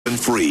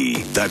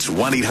free. That's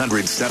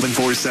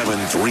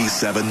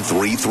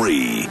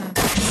 1-800-747-3733.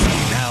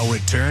 Now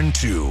return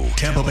to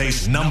Tampa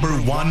Bay's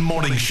 #1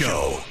 morning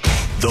show,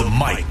 The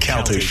Mike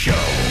Calta Show.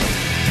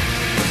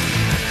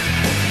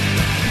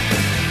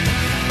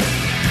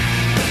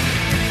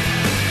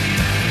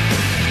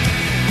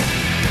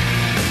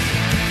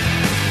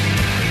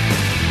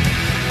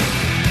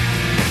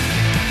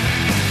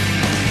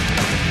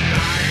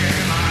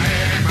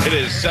 It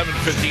is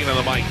 7:15 on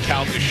the Mike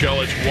Calta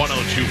Show. It's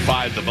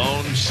 1025 The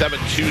Bone,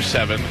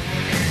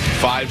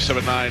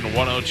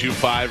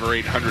 727-579-1025 or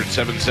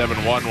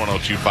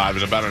 800-771-1025.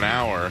 In about an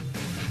hour,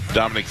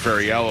 Dominic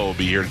Ferriello will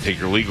be here to take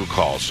your legal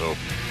calls, so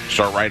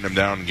start writing them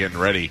down and getting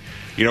ready.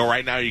 You know,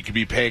 right now you could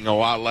be paying a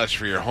lot less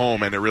for your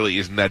home, and it really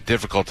isn't that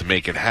difficult to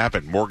make it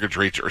happen. Mortgage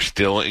rates are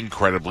still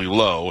incredibly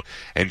low,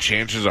 and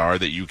chances are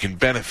that you can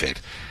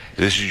benefit.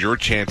 This is your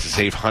chance to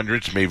save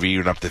hundreds, maybe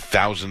even up to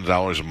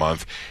 $1,000 a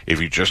month if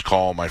you just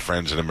call my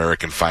friends at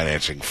American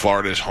Financing,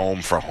 Florida's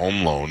home for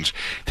home loans.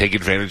 Take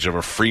advantage of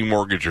a free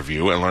mortgage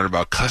review and learn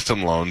about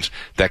custom loans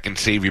that can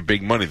save you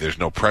big money. There's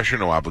no pressure,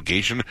 no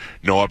obligation,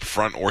 no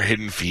upfront or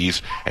hidden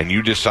fees, and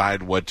you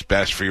decide what's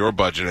best for your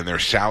budget, and their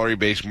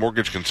salary-based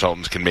mortgage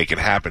consultants can make it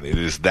happen. It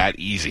is that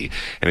easy.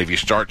 And if you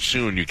start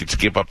soon, you can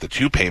skip up to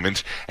 2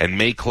 payments and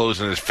may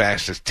close in as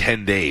fast as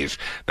 10 days.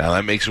 Now,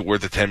 that makes it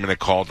worth a 10-minute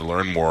call to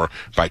learn more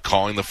by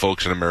calling the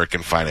folks at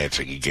American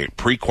Financing. You get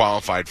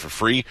pre-qualified for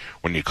free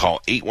when you call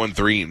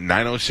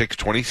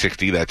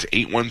 813-906-2060. That's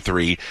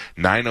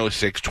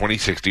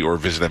 813-906-2060, or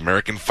visit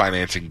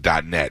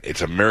AmericanFinancing.net.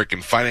 It's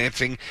American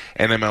Financing,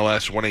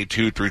 NMLS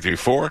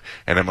 182334,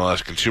 and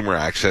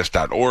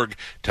MLSConsumerAccess.org.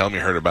 Tell them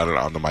you heard about it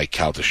on the Mike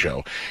Calta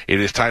Show. It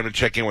is time to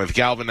check in with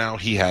Galvin now.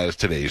 He has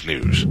today's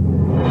news. And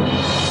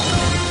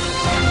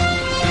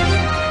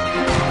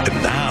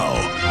now,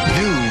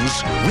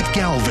 news with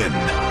Galvin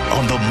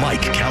on the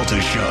Mike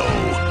Calta Show.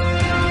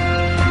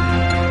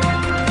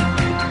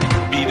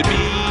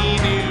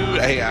 B2B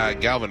news. Hey,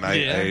 Galvin,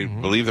 I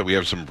believe that we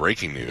have some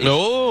breaking news.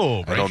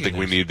 No, I don't think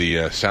we need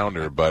the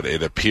sounder, but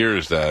it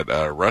appears that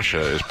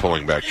Russia is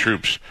pulling back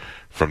troops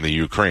from the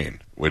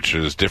Ukraine, which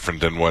is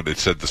different than what it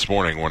said this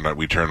morning when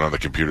we turned on the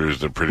computers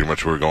that pretty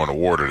much we were going to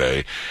war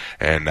today.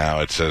 And now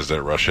it says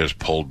that Russia has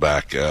pulled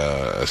back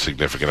a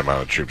significant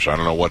amount of troops. So I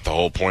don't know what the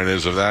whole point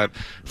is of that,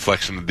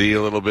 flexing the D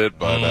a little bit,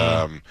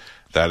 but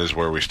that is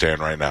where we stand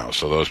right now.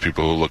 So those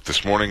people who looked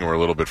this morning and were a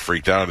little bit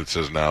freaked out, it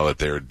says now that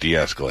they're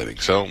de-escalating.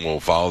 So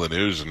we'll follow the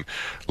news and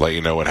let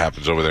you know what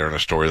happens over there in a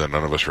story that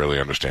none of us really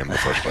understand in the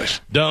first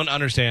place. Don't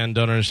understand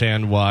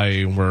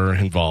why we're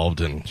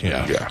involved, and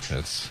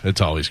it's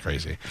always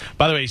crazy.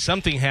 By the way,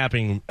 something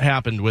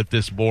happened with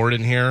this board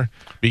in here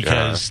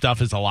because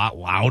stuff is a lot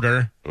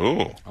louder.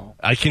 Ooh.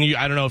 I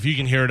don't know if you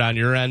can hear it on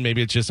your end.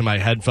 Maybe it's just in my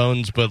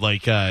headphones, but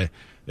like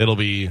it'll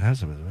be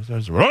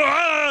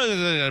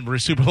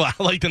super loud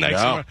like the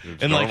next one,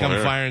 and like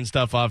I'm firing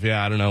stuff off.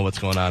 Yeah, I don't know what's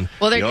going on.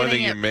 Well, the only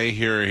thing you may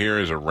hear here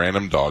is a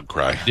random dog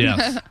cry.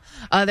 Yes.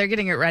 They're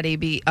getting it ready.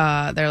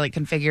 They're like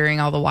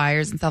configuring all the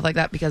wires and stuff like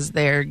that because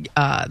they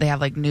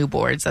have like new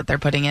boards that they're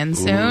putting in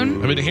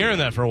soon. I've been hearing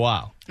that for a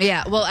while.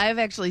 Yeah, well, I've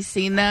actually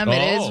seen them.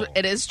 Oh.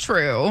 It is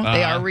true.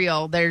 They are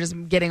real. They're just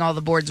getting all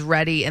the boards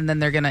ready, and then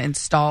they're going to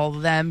install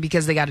them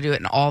because they got to do it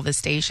in all the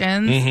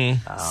stations.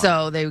 Mm-hmm.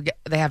 So they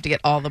have to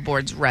get all the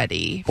boards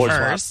ready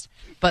first.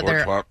 But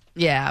they're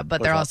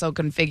also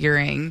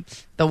configuring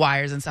the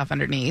wires and stuff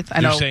underneath.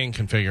 You're saying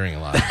configuring a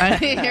lot.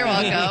 You're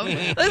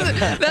welcome. Listen,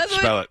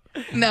 Spell it.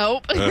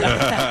 Nope.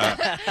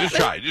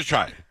 Just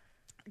try it.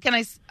 Can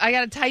I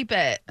got to type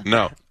it.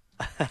 No.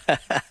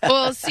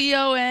 Well,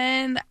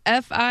 CONFIG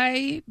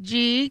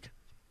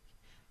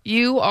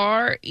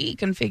URE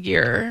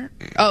configure.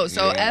 Oh,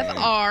 so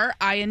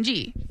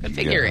FRING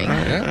configuring.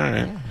 All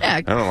right. Yeah.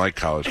 I don't like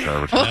college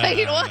terms.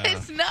 Wait,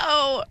 what?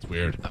 No. It's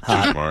weird.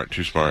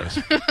 Too smart.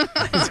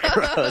 It's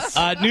gross.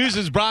 News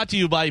is brought to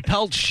you by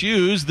Pelt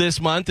Shoes.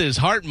 This month is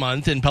Heart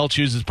Month, and Pelt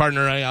Shoes is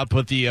partnering up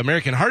with the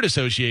American Heart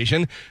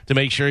Association to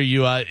make sure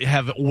you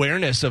have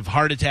awareness of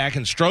heart attack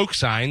and stroke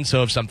signs.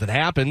 So if something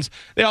happens,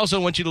 they also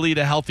want you to lead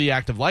a healthy,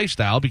 active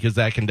lifestyle because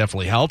that can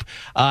definitely help.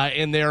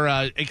 And they're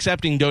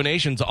accepting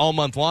donations all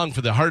month long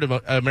for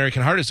the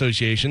American Heart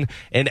Association.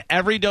 And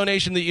every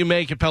donation that you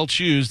make at Pelt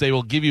Shoes, they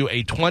will give you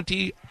a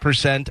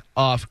 20%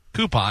 off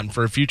coupon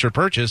for a future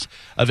purchase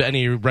of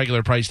any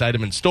regular priced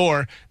item in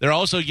store. They're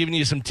also giving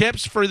you some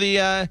tips for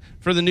the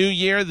new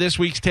year. This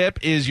week's tip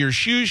is your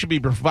shoes should be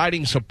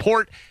providing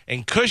support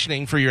and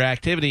cushioning for your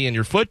activity and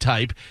your foot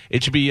type.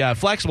 It should be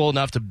flexible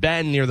enough to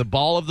bend near the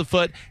ball of the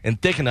foot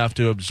and thick enough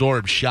to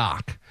absorb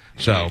shock.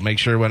 So make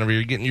sure whenever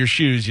you're getting your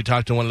shoes, you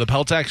talk to one of the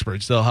Pelt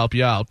experts. They'll help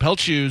you out. Pelt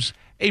Shoes,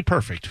 a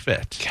perfect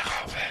fit.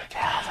 Galvin.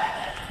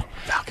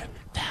 Falcon.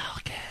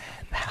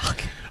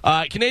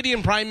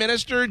 Canadian Prime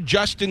Minister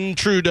Justin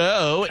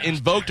Trudeau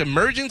invoked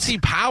emergency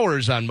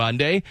powers on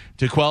Monday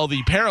to quell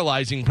the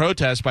paralyzing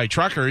protests by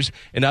truckers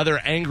and others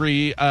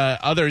angry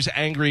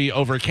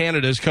over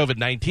Canada's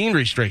COVID-19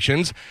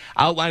 restrictions,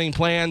 outlining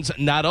plans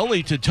not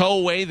only to tow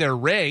away their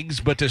rigs,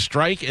 but to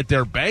strike at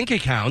their bank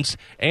accounts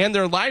and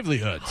their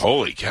livelihoods.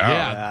 Holy cow.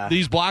 Yeah,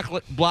 these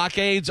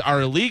blockades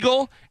are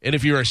illegal, and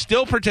if you are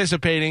still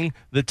participating,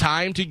 the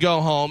time to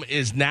go home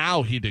is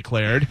now, he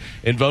declared,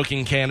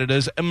 invoking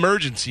Canada's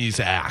Emergencies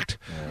Act.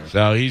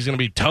 So he's going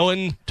to be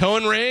towing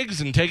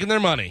rigs and taking their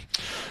money.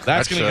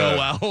 That's going to go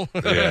well.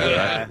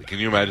 Can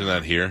you imagine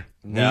that here?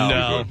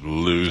 No. People would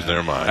lose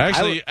their mind.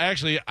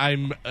 Actually,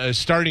 I'm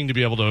starting to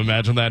be able to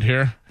imagine that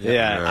here.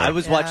 Yeah, I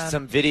was watching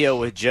some video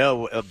with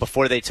Joe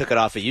before they took it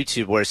off of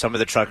YouTube where some of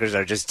the truckers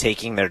are just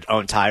taking their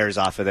own tires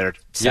off of their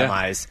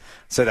semis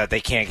so that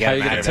they can't get How are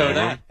you them going to tow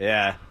that?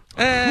 Yeah.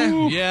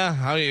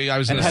 I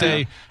was going to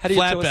say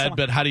flatbed,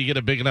 but how do you get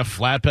a big enough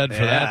flatbed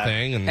for that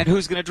thing? And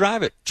who's going to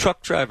drive it?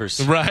 Truck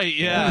drivers. Right,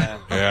 yeah.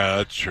 Yeah,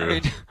 that's true.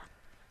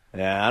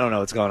 Yeah, I don't know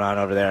what's going on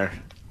over there.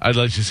 I'd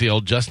like to see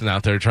old Justin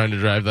out there trying to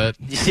drive that.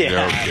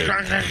 Yeah.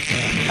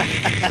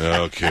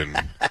 No kidding.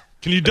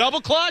 Can you double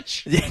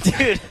clutch? Yeah,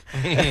 dude.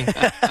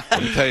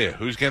 Let me tell you,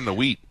 who's getting the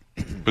wheat?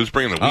 Who's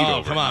bringing the wheat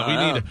over? Come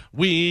on,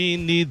 we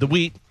need the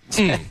wheat.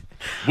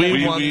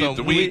 We want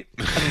the wheat.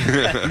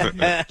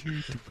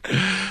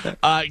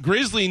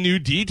 Grisly new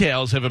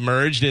details have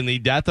emerged in the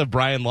death of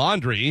Brian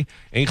Laundrie,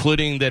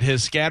 including that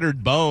his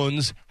scattered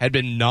bones had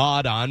been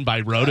gnawed on by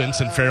rodents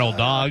and feral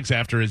dogs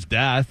after his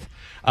death.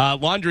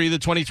 Laundrie, the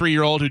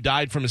 23-year-old who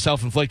died from a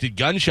self-inflicted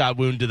gunshot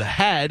wound to the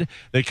head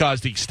that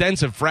caused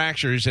extensive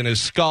fractures in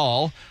his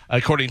skull,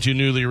 according to a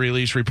newly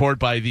released report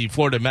by the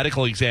Florida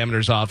Medical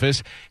Examiner's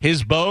Office.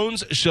 His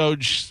bones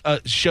showed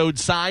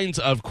signs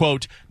of,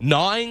 quote,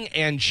 gnawing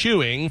and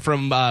chewing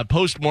from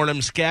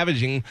post-mortem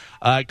scavenging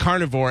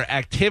carnivore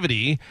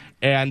activity,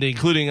 and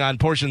including on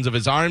portions of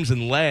his arms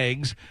and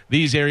legs.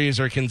 These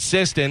areas are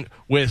consistent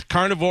with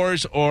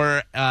carnivores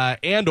or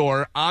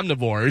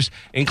omnivores,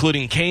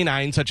 including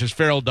canines such as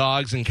feral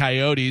dogs and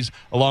coyotes,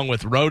 along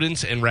with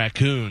rodents and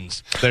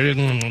raccoons. They're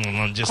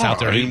just out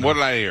there. I mean, what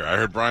did I hear? I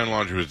heard Brian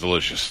Laundrie was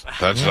delicious.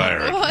 That's what I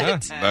heard.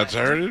 What? That's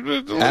I heard. It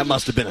was delicious. That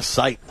must have been a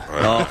sight.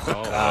 Oh,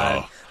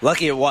 God.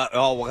 Lucky it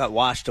all got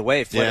washed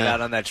away, floated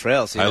out on that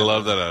trail. I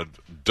love that a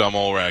dumb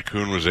old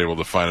raccoon was able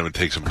to find him and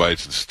take some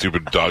bites, and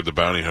stupid Dog the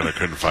Bounty Hunter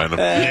couldn't find him.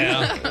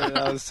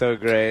 That was so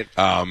great.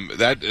 I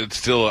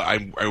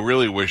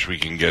really wish we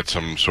can get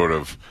some sort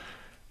of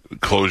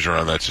closure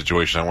on that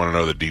situation. I want to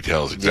know the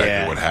details,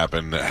 exactly what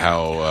happened,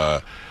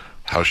 how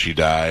she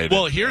died.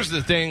 Well, here's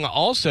the thing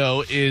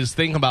also is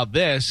think about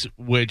this,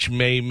 which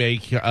may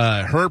make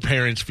her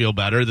parents feel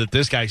better that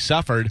this guy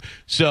suffered.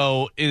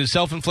 So in a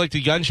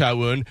self-inflicted gunshot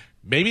wound,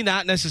 maybe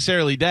not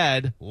necessarily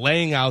dead,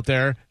 laying out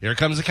there, here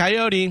comes a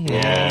coyote.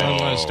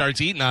 Starts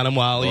eating on him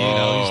while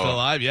he's still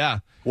alive. Yeah.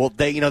 Well,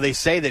 they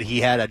say that he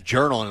had a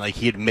journal and like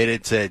he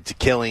admitted to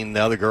killing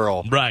the other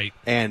girl. Right.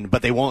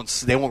 But they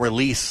won't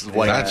release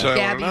what That's what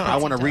I want to know. I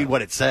want to read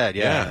what it said.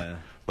 Yeah.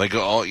 Like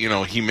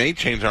he may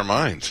change our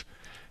minds.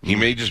 He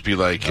may just be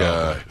like,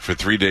 for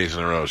 3 days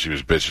in a row, she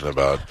was bitching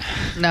about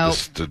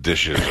the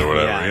dishes or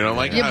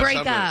whatever. You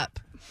break up.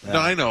 No,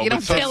 I know. You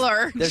don't kill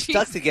her. They're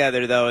stuck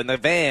together, though, in the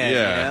van.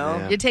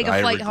 Yeah. You take a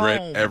flight home. I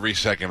regret every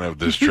second of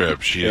this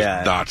trip. She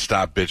has not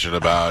stopped bitching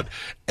about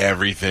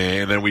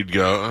everything. And then we'd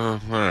go, all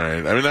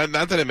right. I mean,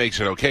 not that it makes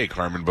it okay,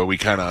 Carmen, but we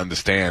kind of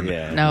understand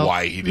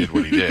why he did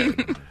what he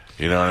did.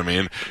 You know what I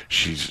mean?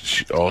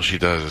 All she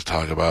does is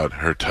talk about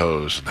her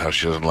toes and how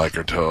she doesn't like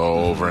her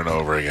toe over and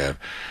over again.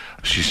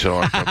 She's so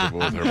uncomfortable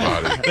with her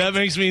body. That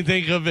makes me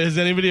think of, has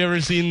anybody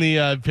ever seen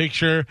the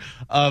picture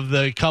of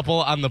the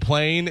couple on the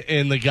plane?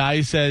 And the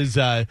guy says,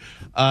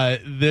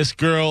 this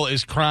girl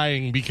is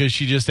crying because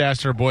she just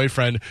asked her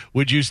boyfriend,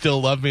 would you still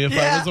love me if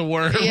I was a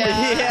worm?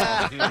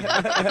 Yeah.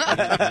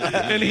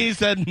 And he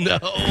said no.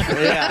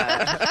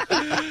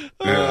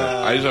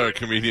 I saw a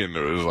comedian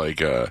that was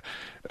like,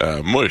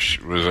 Mush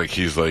was like,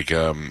 he's like,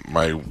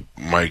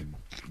 my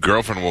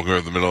girlfriend woke me up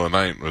in the middle of the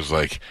night and was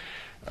like,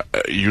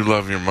 you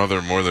love your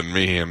mother more than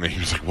me. And he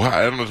was like, what?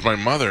 I don't know, it's my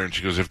mother. And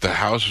she goes, if the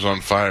house was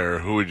on fire,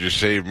 who would you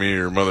save, me or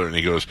your mother? And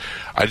he goes,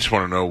 I just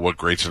want to know what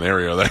great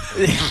scenario that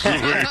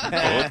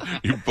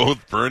is. you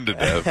both burned to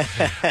death.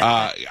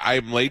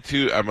 I'm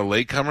a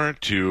latecomer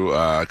to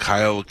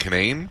Kyle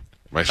Kinane.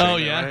 Am I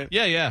saying that right?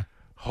 Yeah.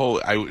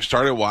 I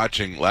started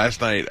watching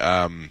last night.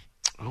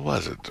 Who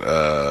was it?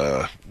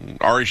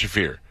 Ari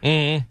Shaffir.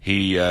 Mm-hmm.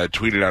 He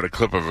tweeted out a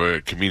clip of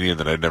a comedian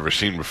that I'd never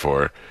seen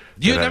before.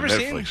 You had never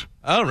seen?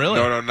 Oh, really?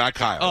 No, not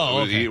Kyle.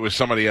 Oh, it was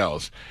somebody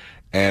else.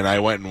 And I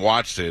went and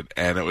watched it,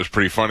 and it was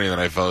pretty funny. And then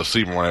I fell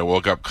asleep, and when I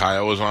woke up,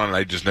 Kyle was on, and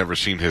I'd just never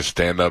seen his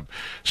stand-up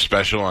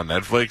special on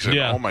Netflix. And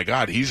oh my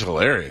God, he's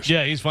hilarious.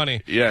 Yeah, he's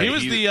funny. Yeah, he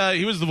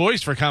was the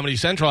voice for Comedy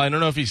Central. I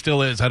don't know if he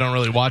still is. I don't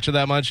really watch it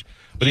that much.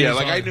 But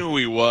I knew who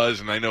he was,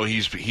 and I know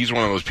he's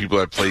one of those people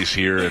that plays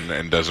here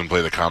and doesn't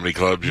play the comedy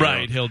clubs.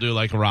 Right, he'll do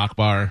like a rock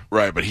bar.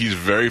 Right, but he's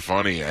very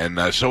funny, and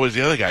so is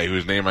the other guy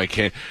whose name I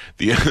can't.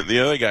 The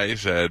other guy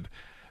said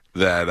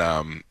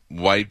that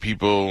white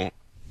people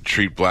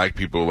treat black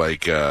people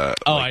like I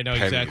know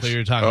pennies. exactly what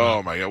you're talking about.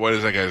 Oh my God, what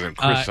is that guy's name?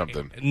 Chris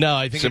something. No,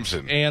 I think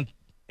Simpson. It's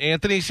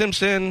Anthony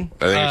Simpson.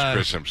 I think it's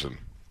Chris Simpson.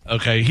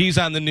 Okay, he's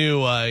on the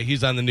new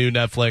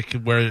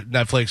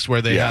Netflix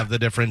where they have the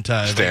different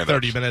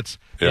 30 minutes.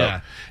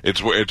 Yeah,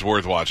 it's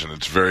worth watching.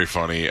 It's very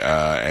funny,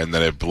 and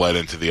then it bled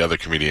into the other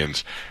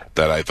comedians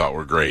that I thought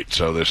were great.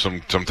 So there's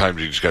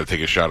sometimes you just got to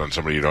take a shot on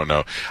somebody you don't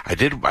know.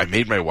 I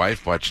made my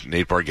wife watch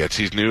Nate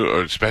Bargatze's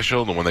new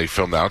special, the one they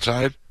filmed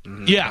outside.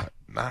 Yeah.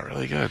 Not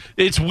really good.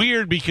 It's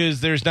weird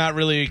because there's not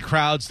really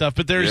crowd stuff,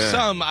 but there's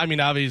some. I mean,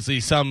 obviously,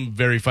 some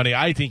very funny.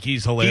 I think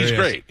he's hilarious. He's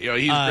great.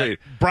 He's great.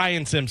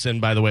 Brian Simpson,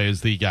 by the way,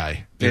 is the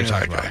guy you're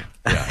talking about.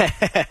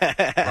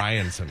 Yeah.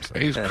 Brian Simpson.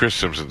 He's Chris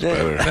Simpson's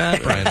better.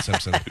 Brian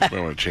Simpson. I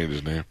want to change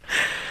his name.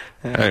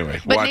 Anyway,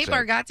 but Nate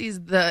Bargatze's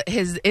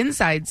his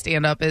inside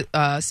stand-up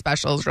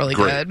special is really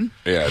great. Good.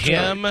 Yeah, it's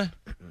him. Great.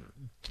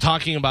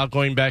 Talking about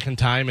going back in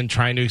time and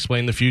trying to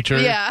explain the future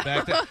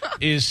back then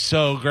is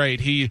so great.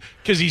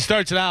 Because he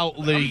starts it out,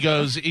 he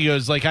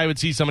goes like, I would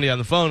see somebody on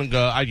the phone and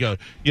I'd go,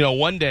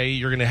 one day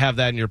you're going to have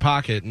that in your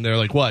pocket. And they're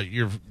like, what?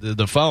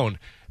 The phone.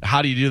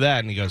 How do you do that?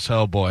 And he goes,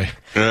 oh boy.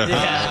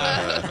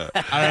 I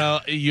don't know.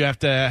 You have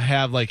to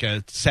have like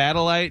a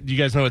satellite. Do you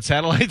guys know what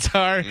satellites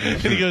are?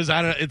 And he goes,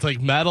 I don't know. It's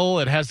like metal.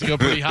 It has to go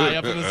pretty high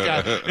up in the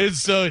sky.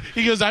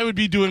 He goes, I would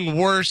be doing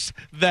worse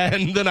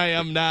than I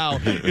am now.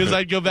 Because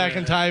I'd go back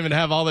in time and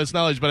have all this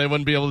knowledge, but I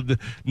wouldn't be able to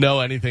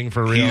know anything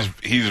for real.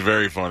 He's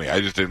very funny. I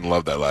just didn't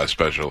love that last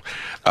special.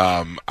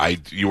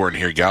 You weren't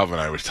here, Galvin.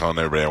 I was telling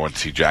everybody I went to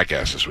see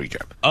Jackass this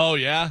weekend. Oh,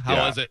 yeah?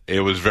 How was it? It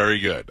was very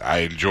good.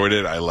 I enjoyed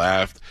it. I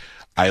laughed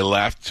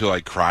till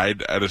I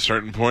cried at a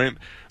certain point,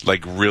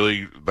 like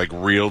really, like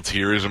real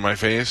tears in my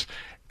face.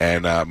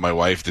 And my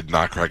wife did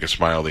not crack a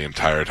smile the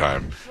entire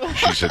time.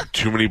 She said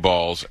too many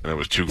balls, and it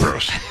was too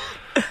gross.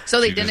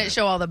 So they didn't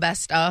show all the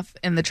best stuff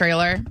in the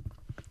trailer?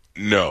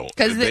 No.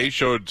 They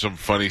showed some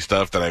funny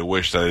stuff that I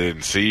wish that I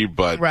didn't see,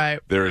 but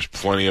there is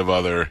plenty of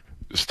other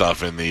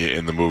stuff in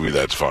the movie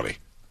that's funny.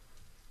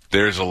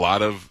 There's a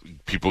lot of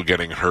people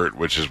getting hurt,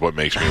 which is what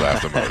makes me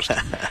laugh the most.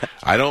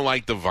 I don't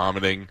like the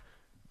vomiting.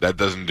 That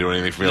doesn't do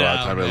anything for me. A lot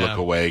of time I look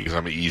away because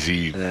I'm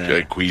easy,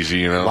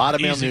 queasy, A lot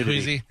of male nudity.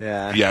 Queasy.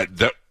 Yeah.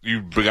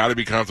 You've got to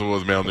be comfortable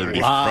with male nudity.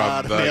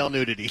 Male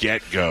nudity.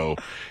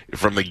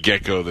 From the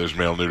get-go, there's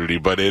male nudity.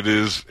 But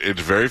it's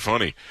very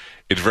funny.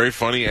 It's very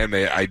funny, and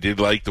I did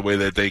like the way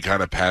that they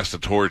kind of passed the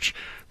torch.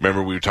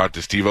 Remember we talked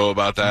to Steve-O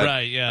about that?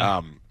 Right,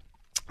 yeah.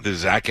 The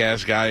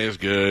Zach-ass guy is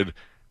good.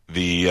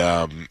 The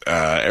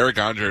Eric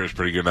Andre is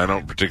pretty good, and I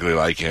don't particularly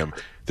like him.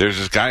 There's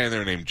this guy in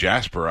there named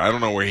Jasper. I don't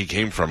know where he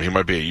came from. He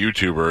might be a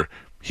YouTuber.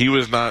 He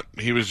was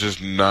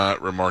just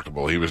not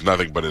remarkable. He was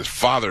nothing, but his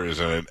father is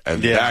in it,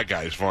 and that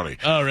guy's funny.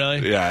 Oh,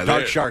 really? Yeah.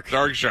 Dark Shark.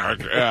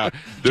 Yeah.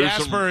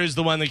 Jasper is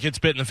the one that gets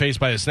bit in the face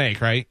by a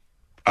snake, right?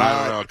 I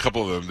don't know. A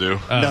couple of them do.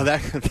 No,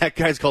 that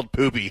guy's called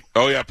Poopy.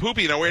 Oh, yeah,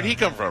 Poopy. Now, where'd he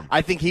come from?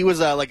 I think he was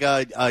like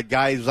a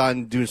guy who's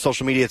on doing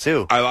social media,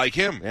 too. I like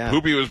him. Yeah.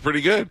 Poopy was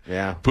pretty good.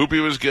 Yeah. Poopy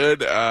was good.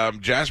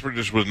 Jasper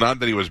just was not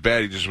that he was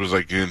bad. He just was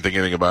like, he didn't think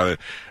anything about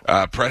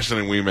it. Preston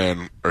and Wee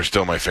Man are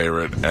still my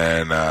favorite,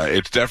 and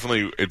it's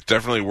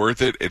definitely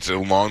worth it. It's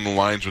along the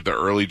lines with the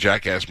early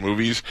Jackass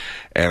movies,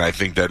 and I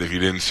think that if you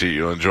didn't see it,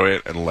 you'll enjoy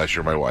it, unless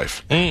you're my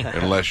wife.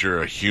 Unless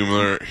you're a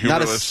humorless,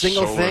 not a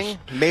single thing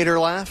made her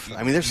laugh?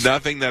 I mean, there's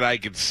nothing that I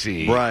could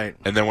see. Right.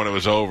 And then when it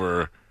was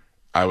over,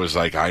 I was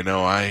like, I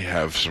know I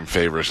have some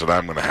favorites that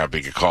I'm going to have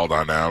to get called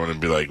on now, and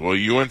be like, well,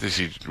 we went to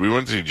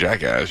see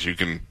Jackass. You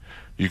can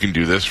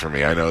do this for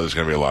me. I know there's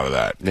going to be a lot of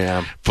that.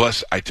 Yeah.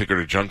 Plus, I took her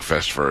to Junk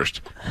Fest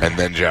first, and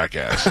then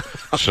Jackass.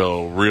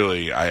 So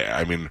really,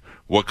 I mean,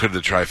 what could the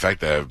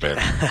trifecta have been?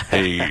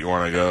 Hey, you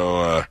want to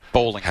go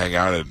bowling, hang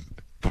out at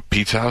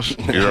Pete's house?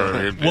 You know what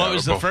I mean? What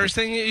was the first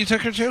thing you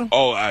took her to?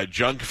 Oh,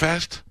 Junk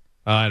Fest.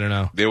 I don't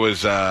know. There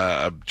was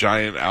a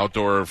giant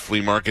outdoor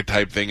flea market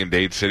type thing in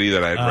Dade City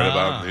that I had read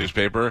about in the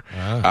newspaper.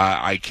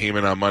 I came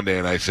in on Monday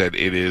and I said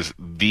it is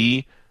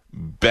the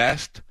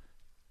best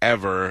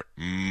ever,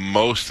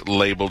 most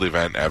labeled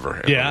event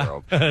ever in the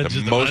world.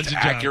 The most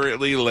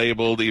accurately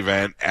labeled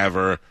event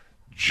ever.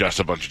 Just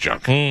a bunch of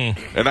junk.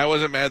 And I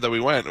wasn't mad that we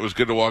went. It was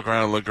good to walk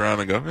around and look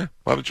around and go,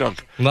 a lot of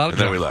junk.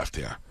 Then we left,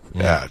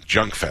 Yeah,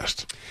 Junk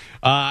Fest.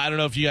 I don't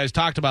know if you guys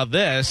talked about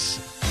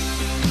this.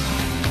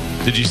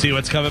 Did you see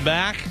what's coming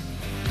back?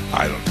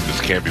 This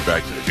can't be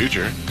Back to the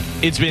Future.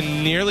 It's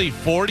been nearly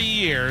 40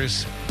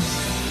 years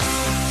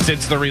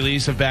since the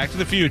release of Back to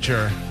the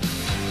Future.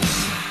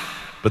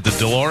 But the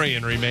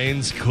DeLorean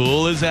remains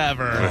cool as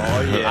ever.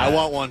 Oh, yeah. I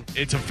want one.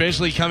 It's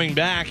officially coming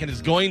back and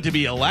is going to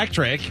be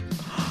electric.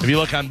 If you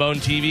look on Bone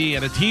TV,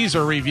 and a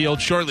teaser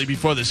revealed shortly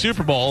before the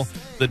Super Bowl,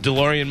 the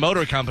DeLorean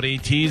Motor Company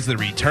teased the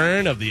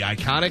return of the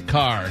iconic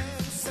car.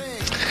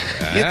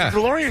 Yeah, the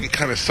DeLorean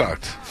kind of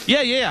sucked.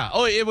 Yeah.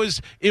 Oh, it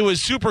was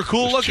super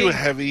cool looking. Too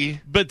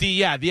heavy. But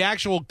the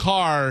actual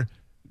car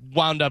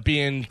wound up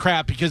being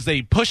crap because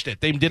they pushed it.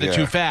 They did it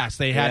too fast.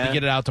 They had to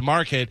get it out to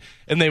market,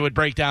 and they would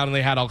break down, and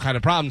they had all kind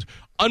of problems.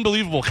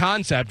 unbelievable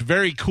concept,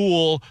 very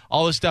cool,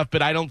 all this stuff.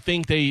 But I don't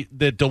think the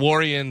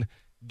DeLorean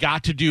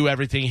got to do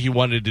everything he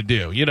wanted to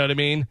do. You know what I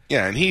mean?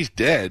 Yeah, and he's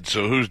dead,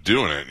 so who's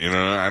doing it?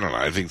 I don't know.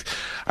 I think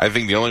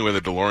the only way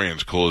the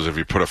DeLorean's cool is if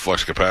you put a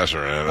flux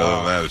capacitor in it. Other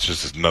than that, it's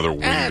just another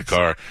winged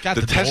car. Got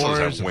the Teslas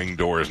doors. have wing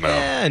doors now.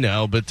 Yeah, I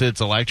know, but it's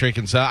electric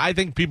and stuff. I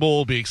think people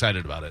will be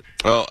excited about it.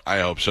 Well, I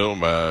hope so.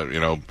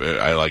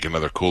 I like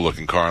another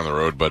cool-looking car on the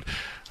road, but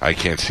I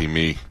can't see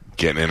me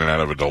getting in and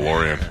out of a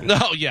DeLorean. No,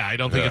 yeah, I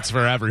don't think it's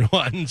for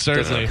everyone,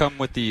 certainly. Does it come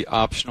with the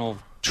optional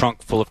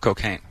trunk full of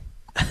cocaine?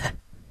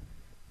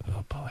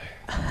 Oh, boy.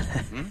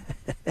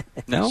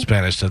 No?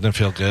 Spanish doesn't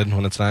feel good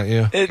when it's not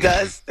you. It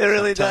does. It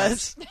really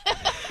does.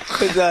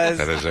 It does.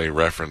 That is a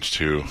reference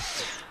to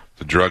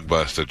the drug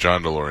bust that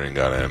John DeLorean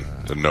got in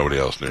that nobody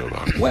else knew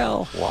about.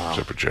 Well, wow.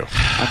 Except for Joe.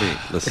 I mean,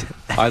 listen,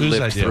 I Whose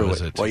lived idea through was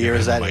it. to What year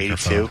give is him that? a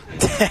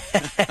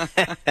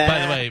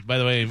 82? By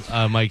the way,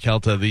 Mike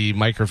Helta, the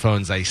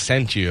microphones I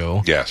sent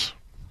you, Yes.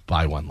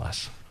 buy one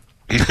less.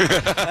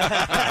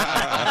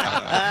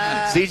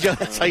 See, Joe,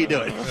 that's how you do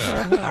it.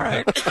 All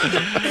right.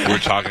 We were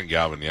talking,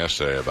 Galvin,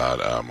 yesterday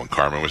about when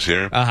Carmen was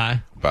here.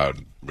 About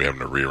we having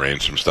to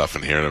rearrange some stuff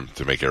in here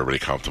to make everybody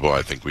comfortable.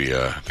 I think we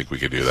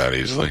could do that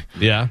easily.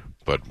 Yeah.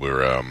 But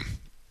we're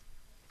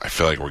I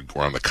feel like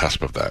we're on the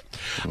cusp of that.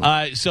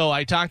 So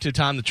I talked to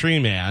Tom the Tree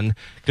Man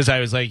because I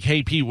was like,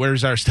 "Hey Pete,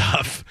 where's our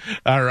stuff,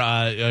 our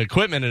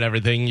equipment and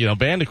everything?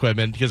 Band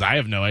equipment?" Because I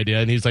have no idea.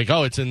 And he's like,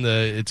 "Oh, it's in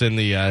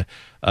the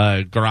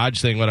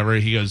garage thing, whatever."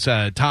 He goes,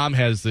 "Tom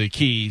has the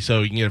key,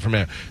 so you can get it from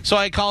him." So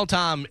I call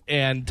Tom,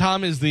 and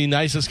Tom is the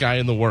nicest guy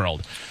in the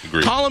world.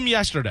 Agreed. Call him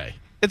yesterday.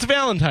 It's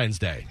Valentine's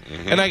Day.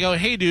 And I go,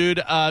 "Hey,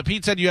 dude,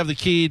 Pete said you have the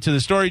key to the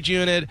storage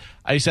unit."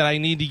 I said, "I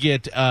need to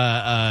get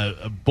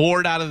a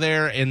board out of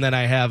there, and then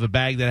I have a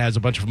bag that has a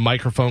bunch of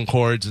microphone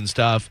cords and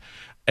stuff."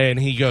 And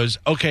he goes,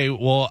 "Okay,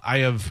 well, I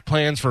have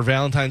plans for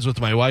Valentine's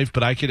with my wife,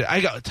 but I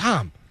go,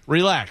 Tom,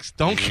 relax.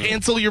 Don't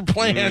cancel your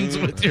plans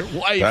with your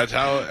wife." That's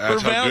how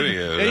good he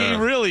is. He Yeah.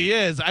 really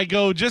is. I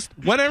go, just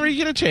whenever you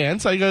get a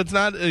chance. I go, it's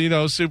not,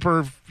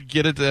 super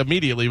get it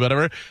immediately,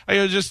 whatever. I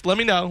go, just let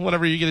me know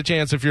whenever you get a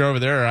chance if you're over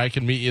there, or I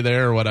can meet you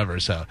there or whatever.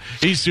 So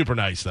he's super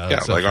nice, though.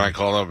 Yeah, So like when I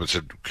called up and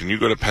said, "Can you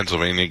go to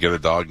Pennsylvania, get a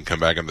dog, and come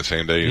back on the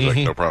same day?" He's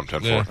like, "No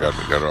problem, 10-4.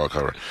 Got it all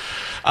covered."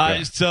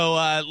 So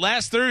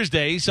last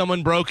Thursday,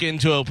 someone broke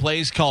into a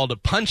place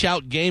called Punch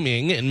Out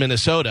Gaming in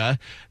Minnesota.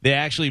 They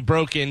actually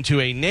broke into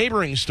a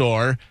neighboring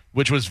store,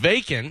 which was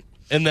vacant,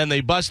 and then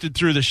they busted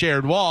through the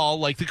shared wall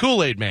like the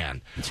Kool-Aid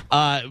Man.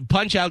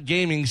 Punch Out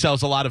Gaming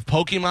sells a lot of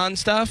Pokemon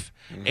stuff,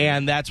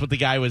 and that's what the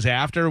guy was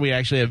after. We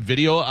actually have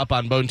video up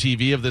on Bone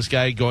TV of this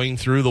guy going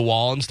through the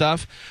wall and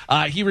stuff.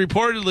 He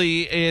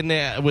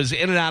reportedly was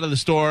in and out of the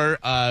store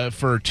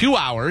for 2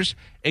 hours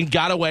and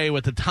got away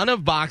with a ton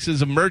of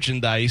boxes of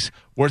merchandise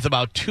worth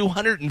about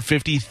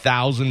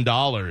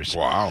 $250,000.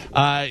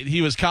 Wow.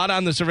 He was caught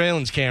on the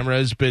surveillance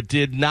cameras, but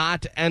did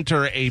not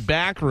enter a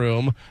back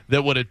room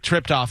that would have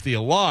tripped off the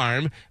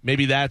alarm.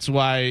 Maybe that's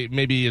why.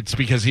 Maybe it's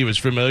because he was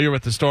familiar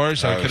with the store,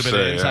 so it could have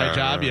been an inside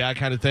job,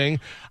 kind of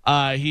thing.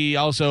 He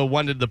also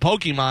wanted the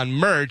Pokemon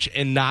merch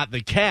and not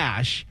the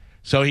cash,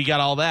 so he got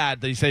all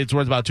that. They say it's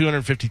worth about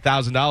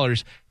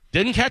 $250,000.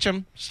 Didn't catch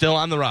him. Still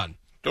on the run.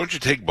 Don't you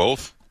take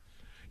both?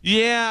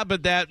 Yeah,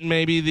 but that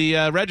maybe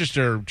the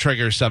register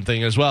triggers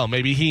something as well.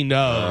 Maybe he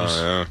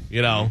knows,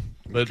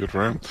 But Good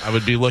for him. I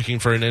would be looking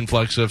for an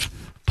influx of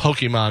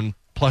Pokemon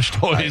plush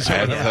toys. I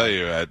had to tell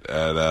you,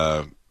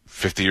 at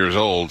 50 years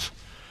old,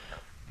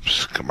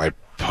 my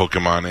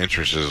Pokemon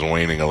interest is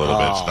waning a little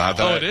bit. It's not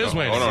that it is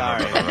waning.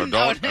 No,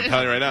 don't. I'm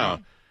telling you right now,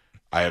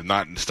 I have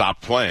not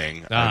stopped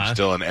playing. I'm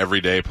still an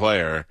everyday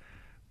player,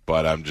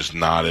 but I'm just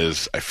not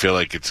as. I feel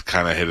like it's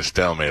kind of hit a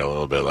stalemate a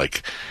little bit.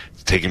 Like,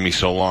 it's taking me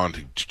so long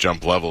to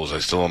jump levels. I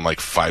still am like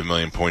 5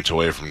 million points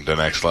away from the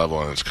next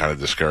level, and it's kind of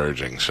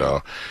discouraging.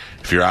 So,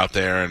 if you're out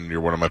there and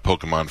you're one of my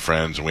Pokemon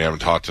friends and we haven't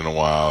talked in a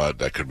while,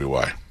 that could be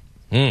why.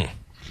 I'm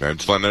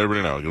just letting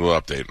everybody know. Give a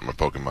little update on my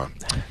Pokemon.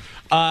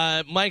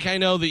 Mike, I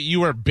know that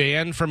you were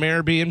banned from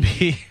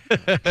Airbnb.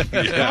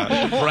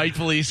 Yeah.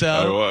 Rightfully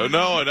so.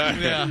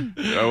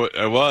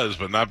 I was,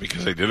 but not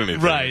because I did anything.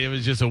 Right, it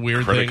was just a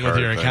weird Credit thing with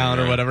your card account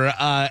thing, or whatever.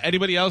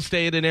 Anybody else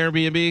stay at an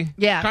Airbnb?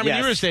 Yeah. Carmen,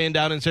 you were staying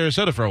down in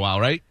Sarasota for a while,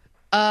 right?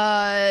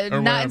 Not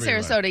in wherever you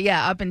Sarasota.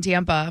 Yeah, up in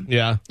Tampa.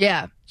 Yeah.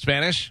 Yeah.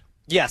 Spanish?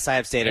 Yes, I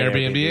have stayed at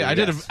Airbnb?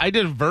 Airbnb. I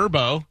did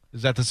Verbo.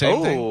 Is that the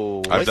same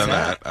thing? I've done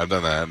that.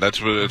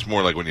 It's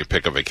more like when you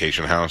pick a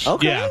vacation house.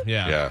 Okay.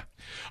 Yeah.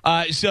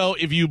 So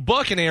if you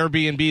book an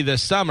Airbnb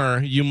this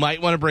summer, you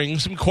might want to bring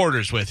some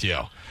quarters with you.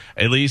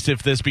 At least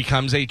if this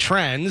becomes a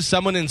trend.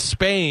 Someone in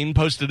Spain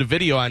posted a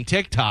video on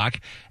TikTok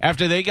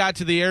after they got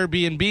to the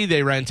Airbnb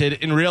they rented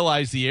and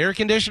realized the air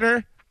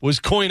conditioner was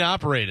coin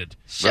operated.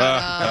 Shut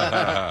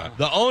up.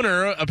 The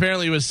owner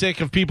apparently was sick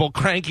of people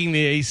cranking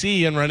the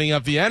AC and running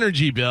up the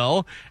energy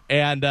bill,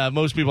 and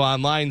most people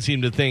online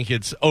seem to think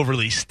it's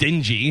overly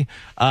stingy.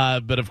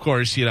 But of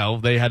course,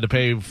 they had to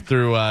pay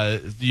through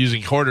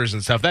using quarters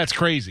and stuff. That's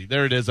crazy.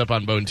 There it is up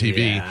on Bone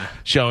TV,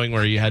 showing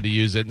where you had to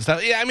use it and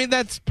stuff. Yeah, I mean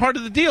that's part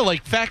of the deal.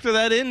 Like factor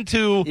that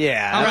into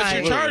how much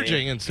you're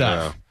charging and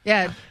stuff.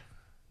 Yeah.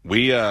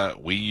 We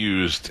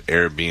used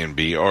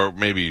Airbnb, or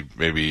maybe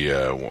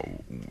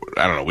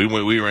I don't know.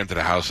 We rented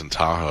a house in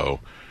Tahoe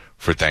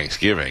for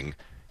Thanksgiving,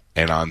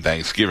 and on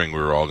Thanksgiving we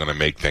were all going to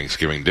make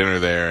Thanksgiving dinner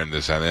there and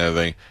this and the other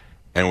thing,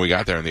 and we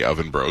got there and the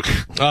oven broke.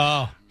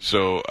 Oh.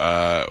 So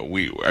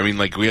we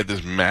had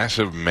this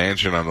massive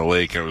mansion on the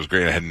lake and it was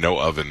great. I had no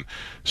oven,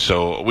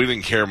 so we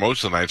didn't care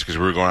most of the nights because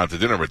we were going out to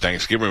dinner. But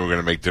Thanksgiving we were going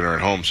to make dinner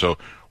at home, so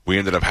we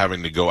ended up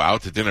having to go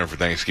out to dinner for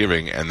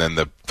Thanksgiving, and then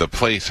the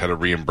place had to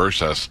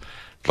reimburse us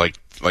like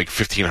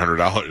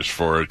 $1,500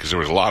 for it because there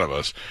was a lot of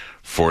us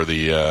for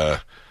the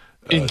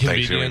inconvenience.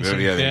 Thanksgiving.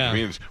 The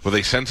inconvenience. Well,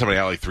 they sent somebody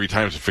out like 3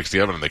 times to fix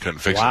the oven and they couldn't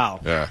fix it. Wow.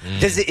 Yeah.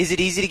 Is it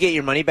easy to get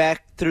your money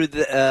back through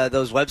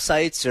those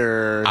websites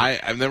or?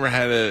 I've never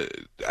had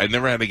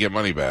to get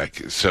money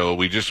back. So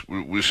we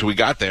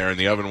got there and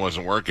the oven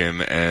wasn't working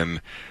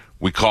and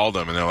we called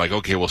them and they're like,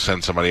 okay, we'll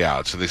send somebody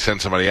out. So they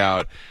sent somebody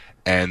out.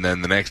 And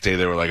then the next day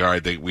they were like, all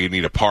right, we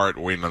need a part.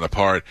 We're waiting on the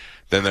part.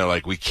 Then they're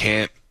like, we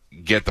can't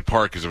get the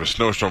part because of a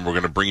snowstorm. We're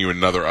going to bring you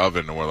another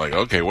oven. And we're like,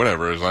 okay,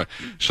 whatever.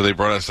 So they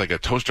brought us like a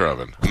toaster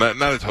oven. Not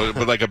a toaster,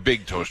 but like a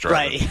big toaster oven.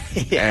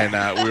 Right. Yeah.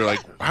 And we were like,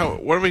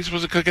 what are we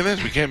supposed to cook in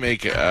this? We can't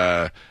make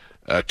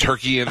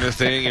turkey in this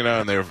thing,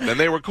 and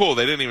they were cool.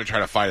 They didn't even try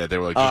to fight it. They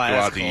were like, just go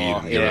out to eat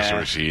and give us a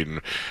receipt.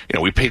 And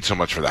we paid so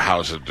much for the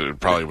house, it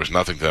probably was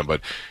nothing to them.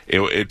 But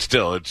it's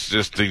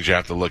just things you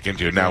have to look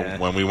into. Now,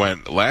 when we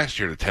went last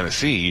year to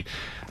Tennessee,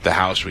 the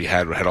house we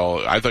had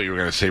all. I thought you were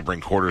going to say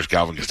bring quarters,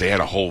 Galvin, because they had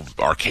a whole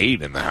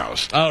arcade in the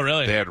house. Oh,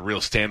 really? They had real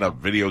stand-up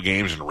video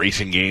games and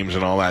racing games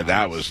and all that.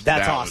 That's awesome.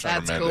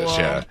 That's Tremendous.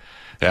 cool.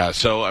 Yeah.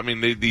 So I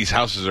mean, these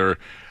houses are.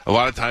 A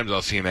lot of times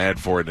I'll see an ad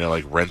for it and they're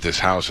like, rent this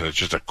house, and it's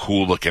just a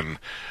cool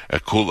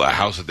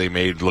house that they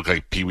made look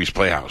like Pee-wee's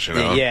Playhouse,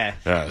 Yeah.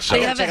 So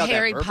They have check a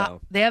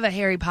out that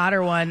Harry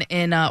Potter one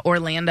in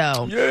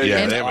Orlando. yeah,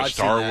 they have a I've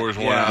Star seen Wars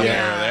that. one out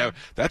Yeah. there.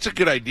 That's a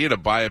good idea to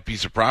buy a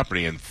piece of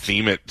property and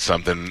theme it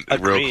something real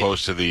Agreed.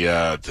 close to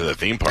the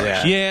theme park.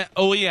 Yeah. Yeah.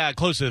 Oh, yeah.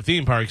 Close to the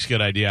theme park's a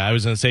good idea. I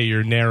was going to say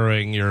you're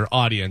narrowing your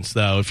audience,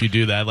 though, if you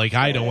do that. Like,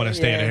 I don't want to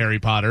stay at a Harry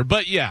Potter.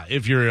 But, yeah,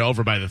 if you're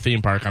over by the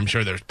theme park, I'm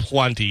sure there's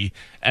plenty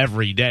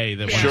every day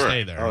that want to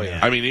stay there. Oh, yeah.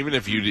 I mean, even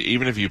if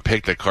you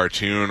picked a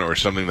cartoon or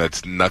something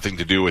that's nothing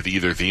to do with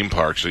either theme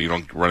park, so you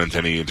don't run into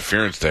any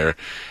interference there,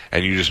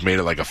 and you just made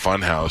it like a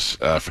fun house.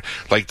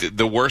 Like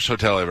the worst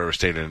hotel I've ever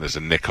stayed in is the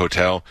Nick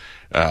Hotel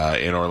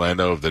in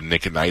Orlando, the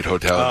Nick at Night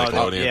Hotel.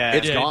 Nickelodeon. yeah.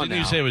 It's gone Didn't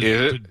you now. say it was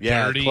Is it?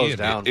 Yeah, dirty? it closed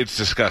down. It's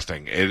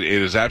disgusting. It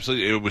is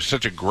absolutely. It was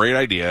such a great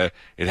idea.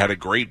 It had a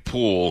great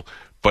pool,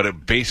 but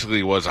it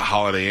basically was a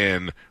Holiday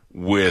Inn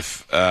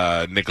with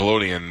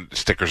Nickelodeon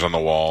stickers on the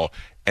wall.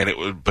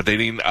 And but they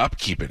didn't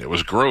upkeep it. It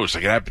was gross.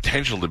 Like it had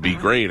potential to be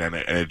great, and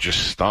it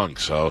just stunk.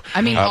 So I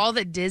mean, all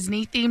the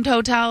Disney themed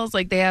hotels,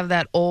 like they have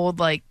that old,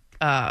 like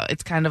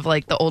it's kind of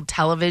like the old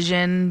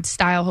television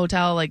style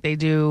hotel. Like they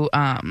do,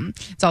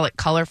 it's all like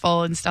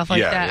colorful and stuff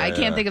like that. I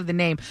can't think of the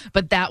name,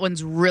 but that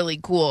one's really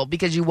cool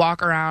because you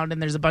walk around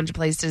and there's a bunch of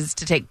places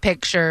to take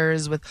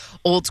pictures with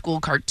old school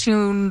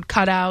cartoon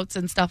cutouts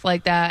and stuff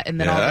like that.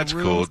 And then all that's the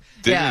rooms. cool.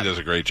 Disney does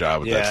a great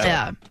job with that stuff.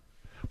 Yeah.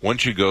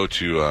 Once you go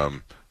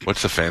to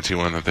what's the fancy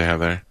one that they have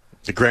there?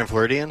 The Grand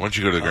Floridian? Once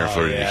you go to the Grand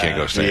Floridian, you can't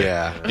go stay.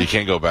 Yeah. You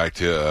can't go back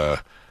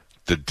to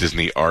the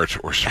Disney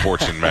Art or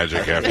Sports and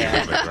Magic after you go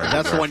to the Grand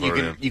That's the one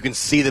Floridian. you can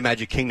see the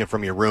Magic Kingdom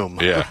from your room.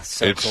 Yeah,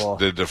 So it's cool.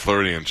 the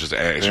Floridian, just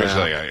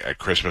especially like at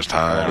Christmas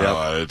time.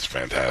 It's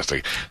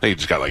fantastic. They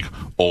just got like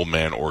old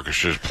man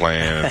orchestras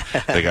playing.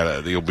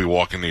 And you'll be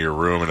walking to your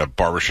room and a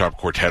barbershop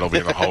quartet will be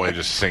in the hallway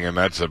just singing.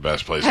 That's the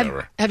best place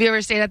ever. Have you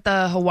ever stayed at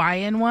the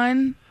Hawaiian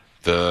one?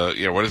 What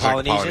is Polynesian?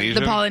 that? Polynesian.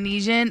 The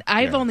Polynesian.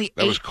 I've only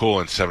That was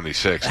cool in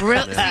 '76.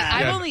 Really? See,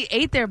 I've only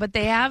ate there, but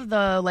they have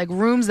the like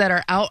rooms that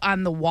are out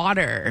on the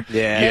water.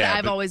 Yeah. that Yeah,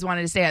 I've but- always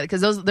wanted to stay at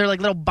because they're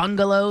like little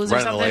bungalows or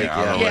Right on the something. lake,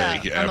 On the yeah,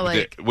 lake, on the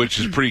lake. which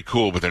is pretty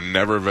cool, but they're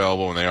never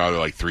available, and they are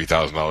like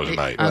 $3,000 a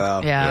night.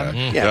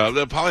 Yeah.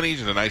 The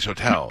Polynesian's a nice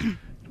hotel.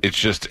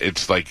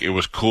 It's like it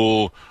was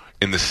cool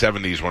in the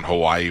 70s when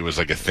Hawaii was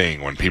like a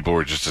thing, when people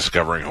were just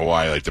discovering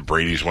Hawaii, like the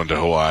Brady's went to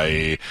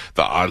Hawaii,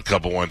 the Odd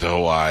Couple went to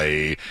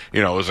Hawaii.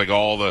 It was like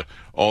all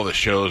the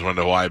shows went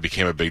to Hawaii,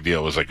 became a big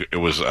deal. It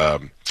was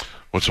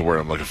what's the word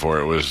I'm looking for?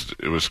 It was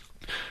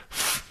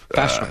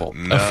Fashionable.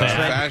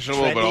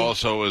 fashionable, but Trendy.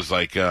 also it was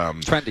like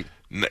Trendy.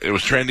 it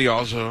was trendy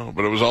also,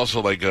 but it was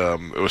also like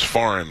it was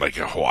foreign, like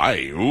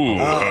Hawaii. Ooh,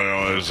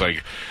 it was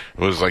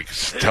like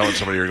telling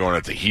somebody you're going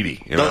to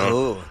Tahiti.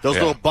 Those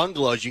little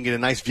bungalows, you can get a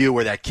nice view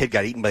where that kid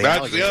got eaten by the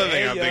That's the alligator. other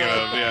thing I'm thinking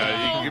of.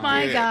 Yeah, Oh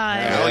my God.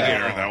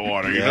 alligator in that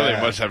water. You know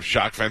they must have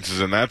shock fences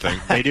in that thing.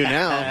 They do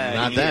now,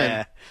 not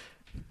then.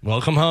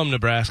 Welcome home,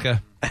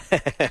 Nebraska.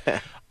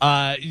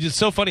 It's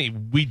so funny.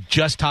 We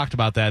just talked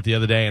about that the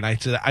other day, and I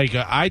said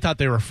I thought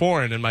they were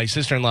foreign, and my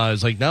sister-in-law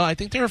was like, "No, I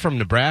think they were from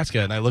Nebraska."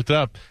 And I looked it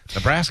up,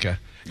 Nebraska,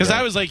 because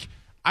I was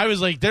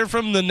like, they're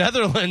from the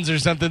Netherlands or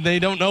something. They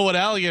don't know what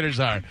alligators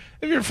are.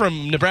 If you're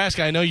from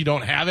Nebraska, I know you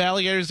don't have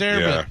alligators there,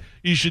 but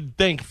you should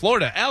think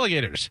Florida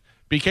alligators.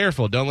 Be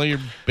careful. Don't let your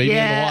baby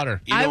in the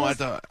water. You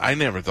know, I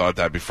never thought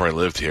that before I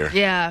lived here.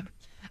 Yeah.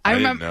 I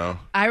didn't know.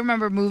 I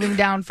remember moving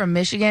down from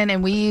Michigan,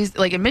 and we used,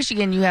 like in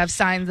Michigan, you have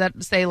signs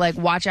that say like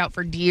 "watch out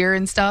for deer"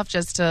 and stuff,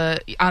 just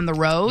on the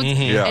roads.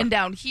 Yeah. And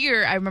down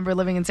here, I remember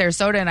living in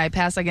Sarasota, and I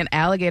passed like an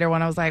alligator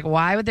when I was like,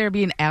 "Why would there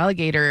be an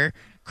alligator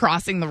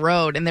crossing the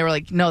road?" And they were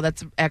like, "No,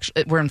 that's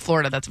actually we're in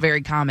Florida. That's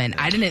very common."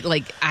 I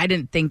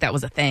didn't think that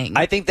was a thing.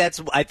 I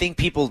think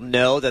people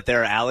know that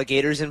there are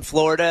alligators in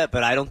Florida,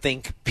 but I don't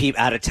think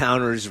out of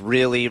towners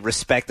really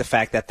respect the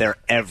fact that they're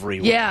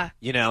everywhere. Yeah.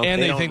 You know, and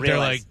they think they're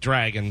like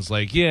dragons.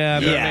 Like,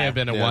 there may have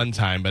been at one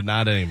time, but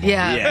not anymore.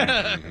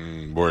 Yeah.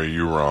 Boy, are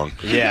you wrong.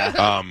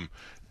 Yeah.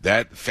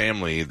 That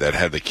family that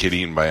had the kid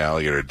eaten by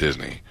alligator at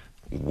Disney,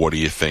 what do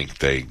you think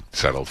they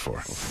settled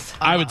for?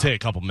 I would say a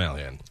couple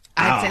million.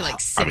 I'd say like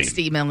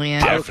 60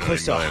 million. I would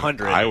close to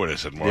 100. I would have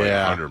said more like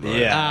 100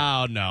 million.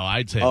 Oh, no,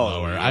 I'd say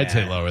lower. Yeah. I'd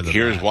say lower than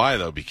Here's that. why,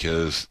 though,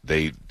 because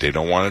they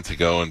don't want it to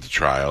go into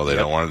trial. They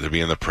don't want it to be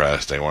in the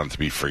press. They want it to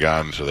be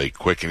forgotten, so they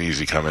quick and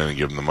easy come in and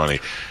give them the money.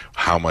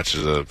 How much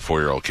is a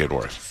 4-year-old kid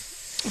worth?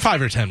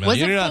 5 or 10 million.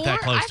 Was it You're not that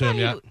 4? close to him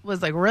yet. It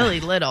was like really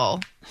little.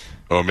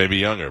 Or maybe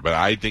younger, but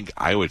I think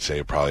I would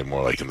say probably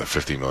more like in the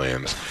 50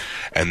 millions.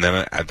 And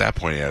then at that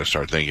point, you had to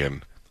start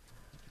thinking,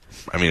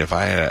 I mean, if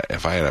I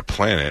had a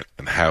planet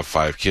and have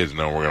 5 kids,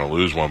 no, we're going to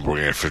lose one, but we're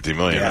going to get 50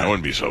 million. That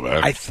wouldn't be so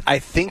bad. I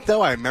think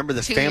though I remember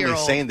this family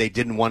saying they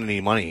didn't want any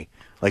money.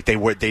 Like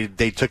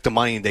they took the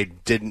money and they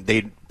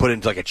put it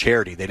into like a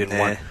charity. They didn't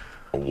want.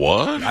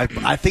 What?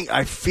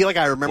 I feel like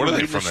I remember What are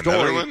they reading from, the the story,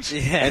 Netherlands?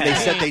 and they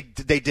said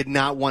they did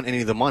not want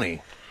any of the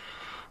money.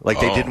 Like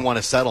they didn't want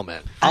a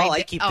settlement. All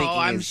I keep thinking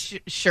I'm is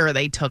sure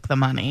they took the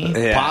money.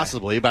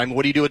 Possibly, but I mean,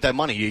 what do you do with that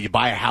money? You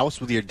buy a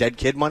house with your dead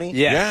kid money?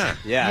 Yeah.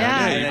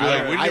 Yeah. You'd be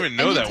like, we didn't even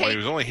know that when he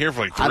was only here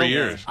for like 3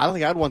 years. I don't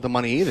think I'd want the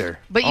money either.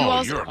 But you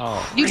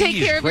you take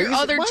care of your Crazy.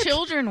 other What?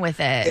 children with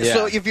it.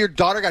 So if your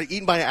daughter got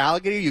eaten by an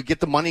alligator, you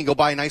get the money and go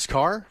buy a nice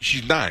car?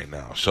 She's 9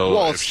 now, so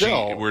Well, if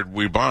still.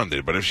 we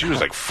bonded. But if she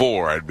was like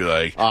 4, I'd be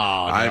like,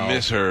 I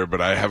miss her,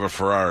 but I have a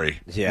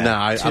Ferrari. yeah. No,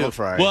 I look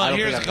for. Well,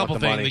 here's a couple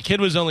things. The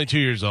kid was only 2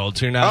 years old,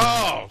 so you're not.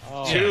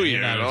 2 you're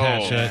years not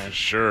attached to it. old.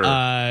 Sure.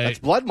 That's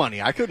blood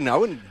money. I wouldn't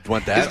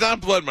want that. It's not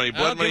blood money.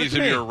 Blood money give is it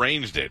to if me. you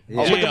arranged it. Oh,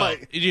 look at my.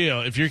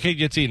 Gio, if your kid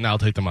gets eaten, I'll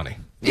take the money.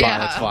 Yeah.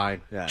 That's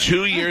fine.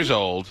 2 years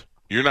old.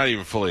 You're not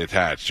even fully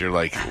attached. You're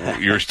like,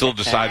 you're still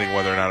deciding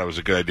whether or not it was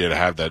a good idea to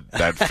have that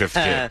 5th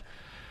kid.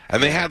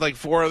 And they had like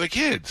 4 other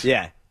kids.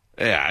 Yeah.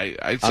 Yeah,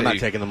 I'd say I'm not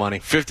taking the money.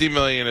 50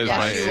 million is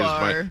Yes, you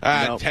are.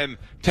 my Nope.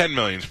 10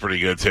 million's pretty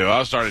good too.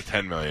 I'll start at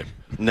 10 million.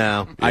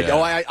 No,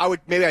 Yeah. I would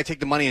maybe I take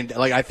the money and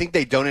like I think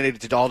they donated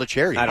it to all the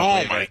charity. I don't Oh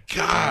believe my it.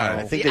 god!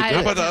 I think Yeah, they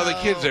How did. about the other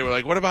kids? They were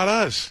like, "What about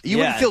us?" You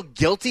Yeah. wouldn't feel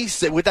guilty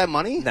with that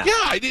money? No. Yeah,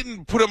 I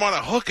didn't put them on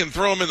a hook and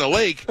throw them in the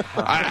lake.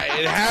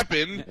 It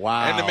happened.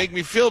 Wow. And to make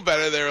me feel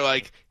better, they were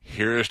like,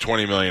 "Here's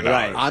 $20 million."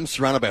 Right. I'm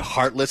surrounded by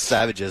heartless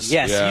savages.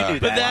 Yes, Yeah. you do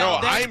But that. No,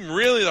 I'm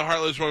really the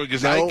heartless one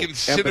because No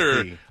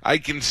I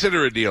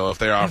consider a deal if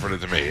they offered it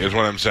to me. Is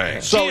what I'm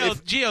saying. So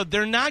Gio,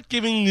 they're not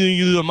giving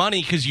you the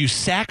money because you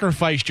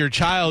sacrificed your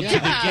child to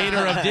the gator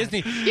of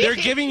Disney. They're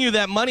giving you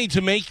that money to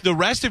make the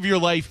rest of your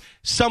life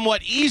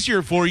somewhat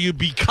easier for you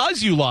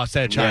because you lost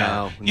that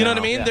child. No, you know what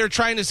I no. mean? Yeah. They're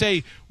trying to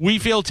say, we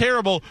feel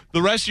terrible.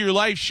 The rest of your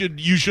life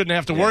you shouldn't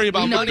have to worry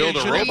about know money. build You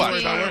a shouldn't have to robot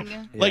worry about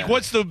child. it. Like,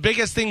 what's the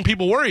biggest thing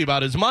people worry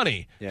about is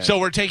money. Yeah. So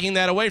we're taking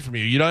that away from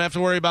you. You don't have to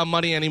worry about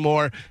money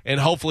anymore,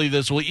 and hopefully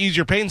this will ease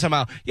your pain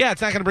somehow. Yeah,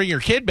 it's not going to bring your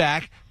kid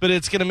back, but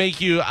it's going to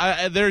make you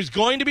there's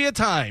going to be a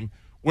time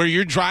where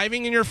you're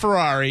driving in your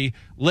Ferrari,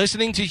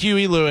 listening to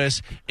Huey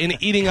Lewis, and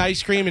eating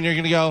ice cream, and you're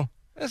going to go,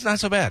 it's not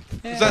so bad.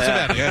 It's not so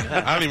bad.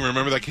 Yeah, I don't even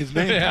remember that kid's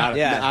name.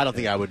 Yeah. I don't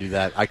think I would do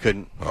that. I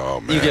couldn't. Oh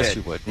man. Yes,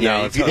 you would. Yeah, No,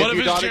 you if you, totally- What if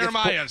your it's daughter gets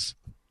Jeremiah's?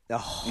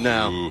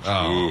 no. Oof,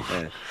 Oh.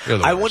 oof. You're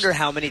the I worst. wonder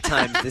how many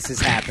times this has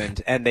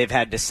happened and they've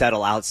had to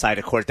settle outside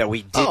of court that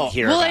we didn't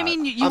hear Well, about. I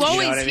mean, you know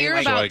always what I mean? hear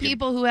Like, about so I can-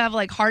 people who have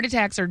like heart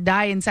attacks or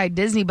die inside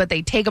Disney, but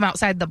they take them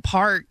outside the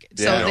park.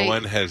 So No they,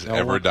 one has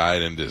ever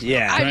died in Disney.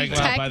 Yeah. I Drag mean,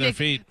 them out by their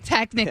feet.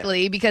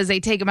 technically, because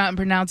they take them out and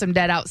pronounce them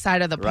dead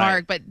outside of the Right.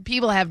 park, but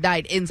people have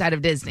died inside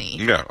of Disney.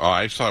 Yeah. Oh,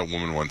 I saw a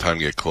woman one time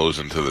get closed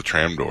into the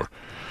tram door.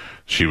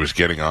 She was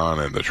getting on,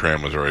 and the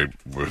tram was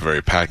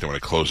very packed. And when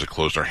it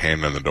closed her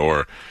hand on the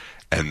door,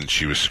 and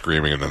she was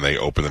screaming. And then they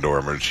opened the door,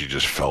 and she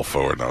just fell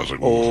forward. And I was like,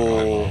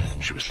 "Oh,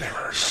 she was never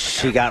heard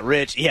from She got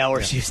rich. Yeah,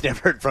 or she's never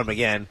heard from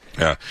again.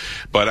 Yeah,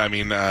 but I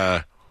mean,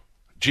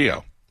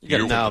 Gio,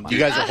 You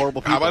guys are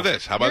horrible people. How about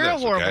this? How about You're a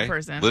this? horrible okay?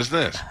 person. Listen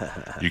to this.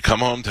 You come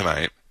home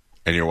tonight,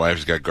 and your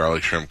wife's got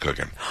garlic shrimp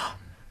cooking.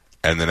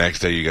 And the next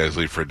day, you guys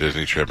leave for a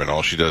Disney trip, and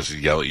all she does is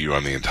yell at you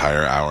on the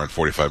entire hour and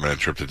 45-minute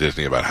trip to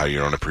Disney about how you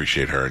don't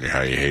appreciate her and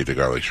how you hate the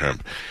garlic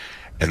shrimp.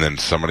 and then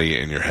somebody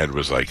in your head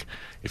was like,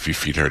 if you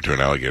feed her to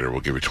an alligator,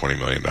 we'll give you $20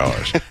 million.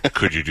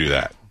 Could you do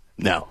that?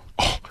 No.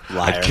 Oh,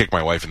 I'd kick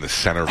my wife in the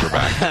center of her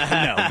back.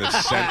 No. In the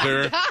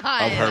center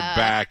of her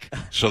back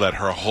so that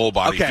her whole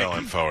body fell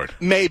in forward.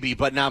 Maybe,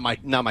 but not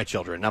my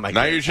children. Not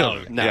your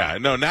children. No. Yeah,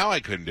 no, now I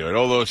couldn't do it.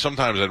 Although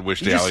sometimes I'd wish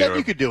the alligator... You said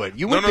you could do it.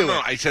 You would do it.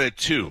 No, I said at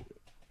 2.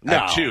 No.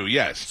 At 2,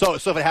 yes. So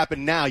if it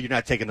happened now, you're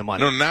not taking the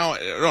money. No,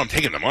 I'm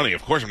taking the money.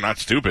 Of course I'm not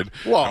stupid.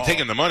 Well, I'm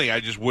taking the money. I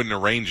just wouldn't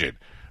arrange it.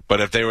 But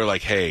if they were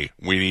like, hey,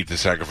 we need to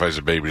sacrifice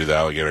a baby to the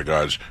alligator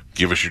gods,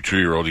 give us your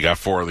 2-year-old, you got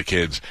 4 of the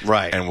kids,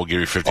 right, and we'll give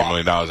you $50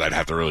 million, I'd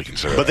have to really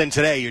consider it. But then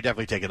today, you're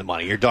definitely taking the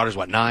money. Your daughter's,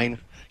 9?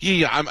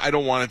 Yeah, I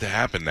don't want it to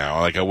happen now.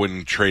 Like, I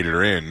wouldn't trade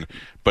her in.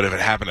 But if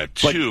it happened at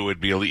 2, it'd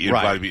be a lot easier.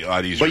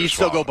 But you to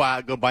still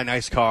swallow. go buy a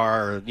nice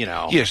car,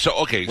 Yeah. So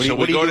okay. So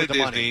we go to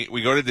Disney.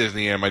 We go to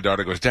Disney, and my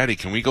daughter goes, "Daddy,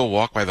 can we go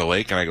walk by the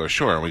lake?" And I go,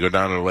 "Sure." And we go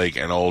down to the lake,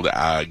 and old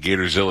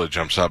Gatorzilla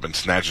jumps up and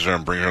snatches her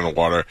and brings her in the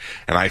water.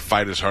 And I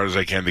fight as hard as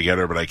I can to get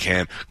her, but I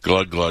can't.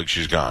 Glug glug,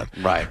 she's gone.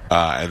 Right.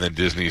 And then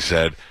Disney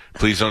said,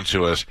 "Please don't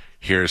sue us.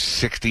 Here's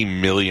 $60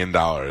 million."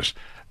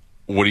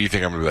 What do you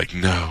think? I'm gonna be like,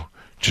 no,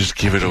 just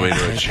give it away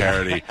to a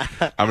charity.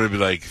 I'm gonna be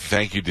like,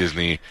 thank you,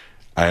 Disney.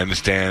 I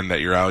understand that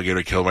your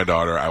alligator killed my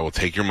daughter. I will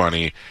take your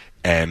money,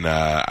 and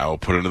I will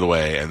put it in the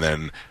way. And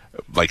then,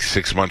 like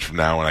 6 months from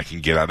now, when I can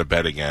get out of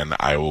bed again,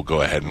 I will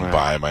go ahead and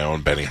buy my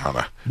own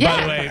Benihana.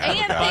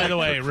 Yeah. By the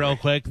way, real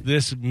quick,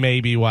 this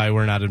may be why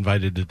we're not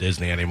invited to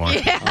Disney anymore.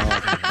 Yeah.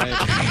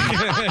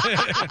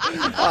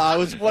 I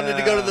was wanting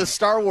to go to the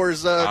Star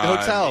Wars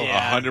hotel.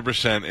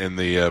 100% in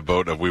the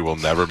boat of we will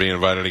never be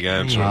invited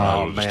again. So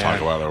we'll just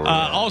talk about it.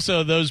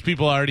 Also, those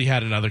people already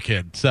had another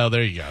kid, so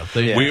there you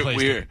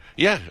go.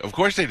 Yeah, of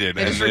course they did.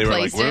 And they were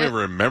like, we don't even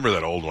remember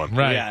that old one.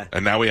 Right. Yeah.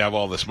 And now we have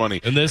all this money.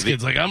 And this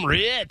kid's like, I'm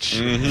rich.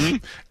 Mm-hmm.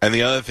 And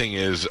the other thing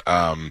is,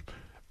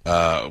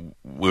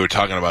 we were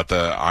talking about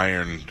the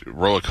Iron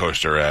roller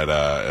coaster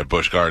at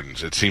Busch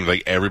Gardens. It seems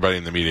like everybody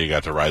in the media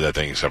got to ride that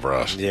thing except for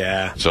us.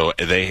 Yeah. So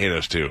they hate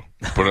us too.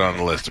 Put it on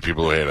the list of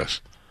people who hate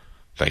us.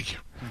 Thank you.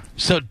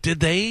 So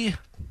did they?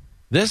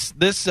 This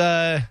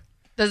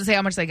doesn't say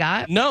how much they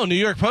got. No, New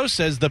York Post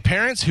says the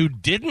parents who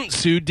didn't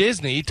sue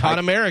Disney taught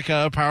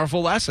America a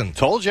powerful lesson.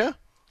 Told you.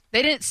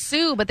 They didn't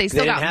sue, but they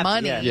still got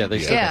money. They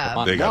still got the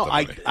money. They got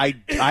the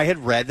money. I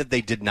had read that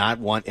they did not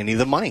want any of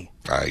the money.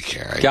 I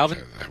can't. Galvin,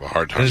 I have a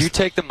hard time. You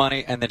take the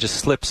money and then just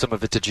slip some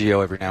of it to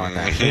Gio every now and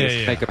then.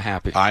 Yeah. Make him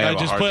happy.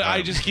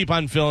 I just keep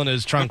on filling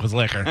his trunk with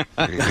liquor.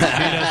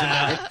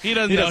 He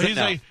doesn't know.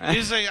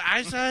 He's like,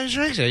 I saw his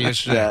drinks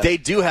yesterday. They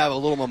do have a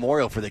little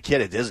memorial for the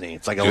kid at Disney.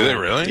 It's like a Do they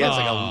little, really? Yeah, it's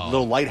like a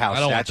little lighthouse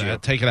I don't want statue.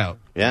 that. Take it out.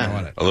 Yeah. I don't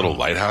want it. A little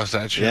lighthouse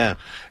statue? Yeah.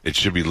 It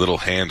should be little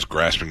hands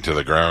grasping to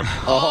the ground.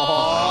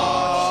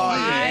 Oh,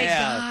 my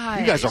yeah. gosh.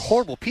 You guys are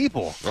horrible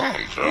people.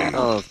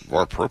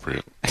 More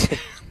appropriate.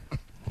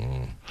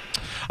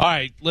 All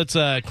right, let's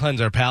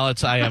cleanse our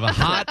palates. I have a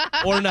hot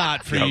or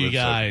not for you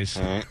guys.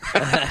 Got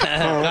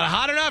a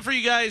hot or not for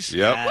you guys?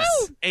 Yep.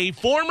 Yes. A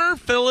former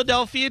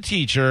Philadelphia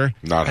teacher.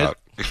 Not hot.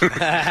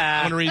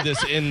 I'm going to read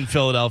this in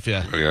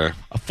Philadelphia. Okay.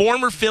 A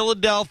former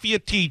Philadelphia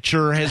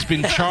teacher has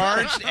been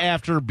charged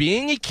after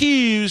being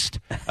accused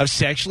of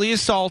sexually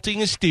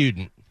assaulting a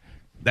student.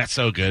 That's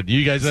so good.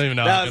 You guys don't even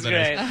know how good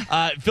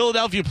that is.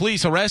 Philadelphia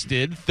police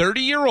arrested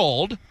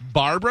 30-year-old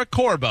Barbara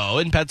Corbo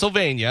in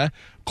Pennsylvania.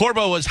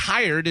 Corbo was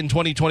hired in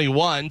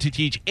 2021 to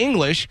teach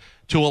English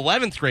to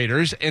 11th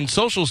graders and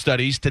social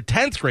studies to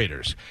 10th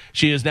graders.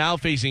 She is now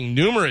facing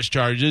numerous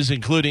charges,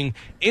 including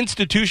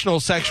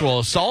institutional sexual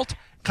assault,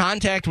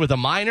 contact with a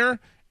minor,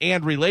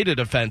 and related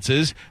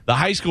offenses. The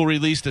high school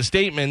released a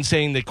statement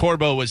saying that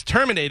Corbo was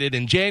terminated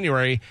in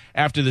January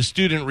after the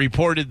student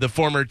reported the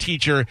former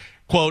teacher,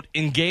 quote,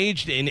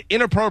 engaged in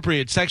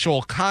inappropriate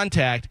sexual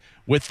contact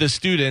with the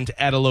student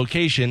at a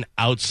location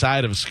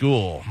outside of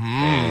school.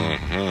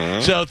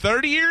 So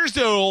 30 years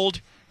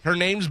old. Her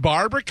name's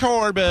Barbara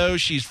Corbo.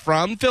 She's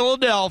from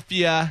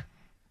Philadelphia.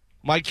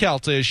 Mike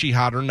Kelta, is she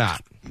hot or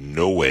not?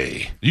 No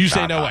way. You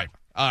say Not no hot. way.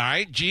 All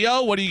right.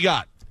 Gio, what do you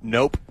got?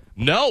 Nope.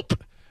 Nope.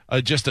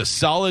 Just a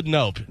solid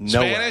nope.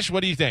 No Spanish,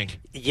 what do you think?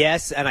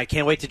 Yes, and I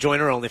can't wait to join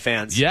her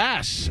OnlyFans.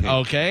 Yes.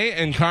 Okay.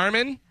 And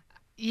Carmen?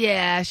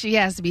 Yeah, she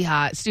has to be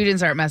hot.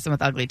 Students aren't messing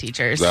with ugly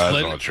teachers.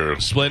 That's not true.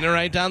 Splitting it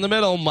right down the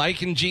middle.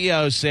 Mike and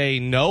Gio say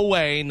no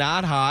way,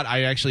 not hot.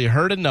 I actually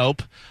heard a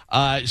nope.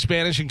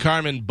 Spanish and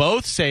Carmen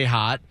both say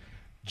hot.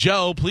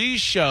 Joe,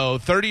 please show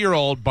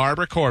 30-year-old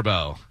Barbara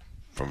Corbo.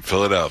 From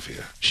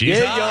Philadelphia.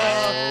 She's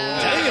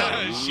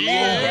hot. She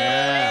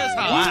is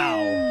hot.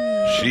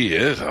 Wow. She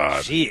is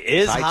hot. She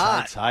is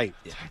hot. Tight.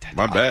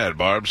 My bad,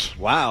 Barbs.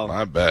 Wow.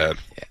 My bad.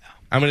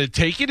 I'm going to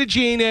take you to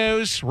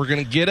Gino's. We're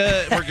going to get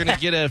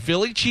a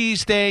Philly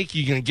cheesesteak.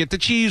 You're going to get the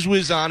cheese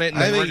whiz on it.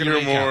 And I then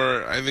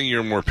think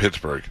you're more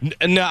Pittsburgh.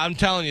 No, I'm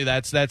telling you,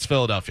 that's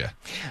Philadelphia.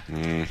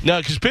 No,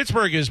 because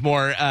Pittsburgh is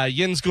more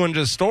Yin's going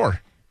to the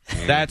store.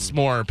 That's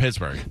more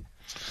Pittsburgh.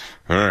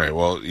 All right.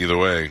 Well, either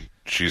way,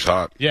 she's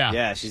hot. Yeah.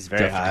 Yeah, she's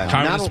very hot.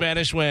 Carmen the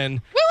Spanish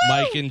win.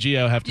 Mike and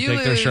Gio have to You take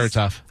their lose. shirts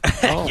off.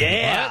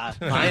 Yeah,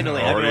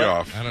 finally. Already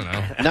off. I don't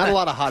know. Not a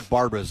lot of hot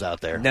Barbaras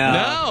out there.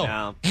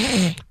 No.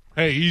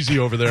 Hey, easy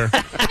over there.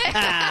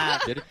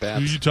 Get it, Who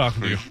Babs. you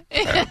talking to?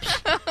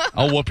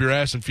 I'll whoop your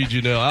ass and feed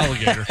you to an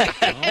alligator.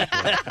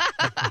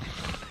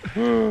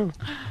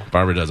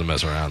 Barbara doesn't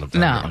mess around.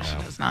 No, she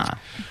does not.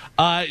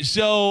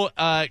 So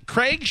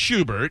Craig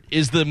Schubert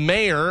is the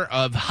mayor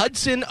of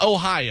Hudson,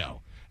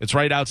 Ohio. It's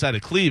right outside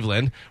of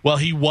Cleveland. Well,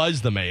 he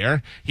was the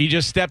mayor. He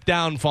just stepped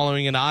down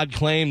following an odd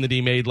claim that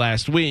he made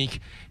last week.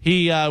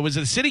 He was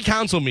at a city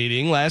council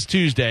meeting last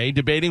Tuesday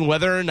debating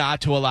whether or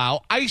not to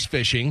allow ice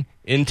fishing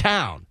in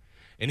town.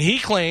 And he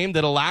claimed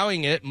that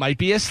allowing it might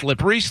be a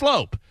slippery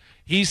slope.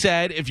 He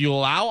said if you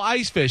allow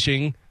ice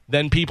fishing,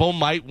 then people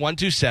might want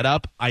to set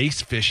up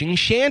ice fishing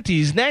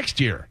shanties next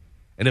year.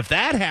 And if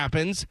that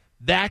happens,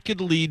 that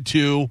could lead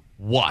to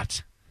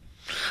what?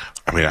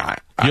 I mean,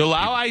 You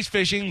allow ice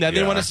fishing, then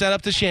they want to set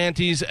up the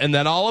shanties, and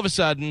then all of a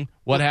sudden,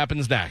 what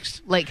happens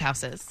next? Lake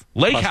houses.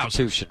 Lake houses.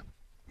 Prostitution.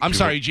 I'm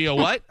sorry, Gio,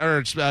 what?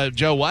 Or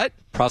Joe, what?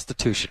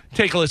 Prostitution.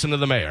 Take a listen to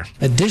the mayor.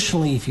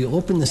 Additionally, if you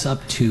open this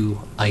up to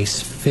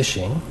ice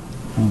fishing,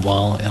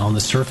 while on the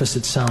surface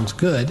it sounds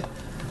good,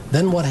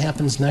 then what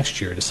happens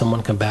next year? Does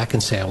someone come back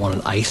and say, I want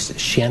an ice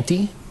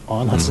shanty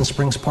on Hudson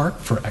Springs Park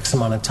for X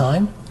amount of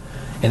time?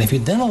 And if you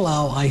then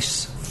allow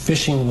ice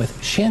fishing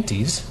with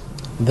shanties,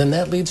 then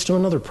that leads to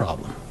another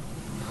problem.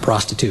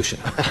 Prostitution.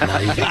 Now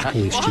you get the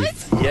police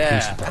chief.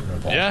 Police department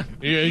involved. Yeah,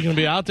 you're going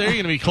to be out there, you're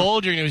going to be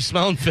cold, you're going to be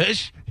smelling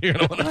fish. You're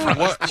going to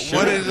want to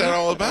what is that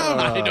all about?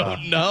 I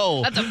don't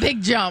know. That's a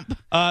big jump.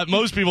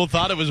 Most people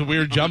thought it was a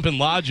weird jump in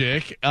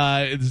logic.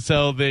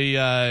 So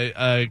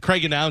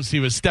Craig announced he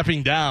was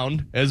stepping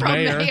down as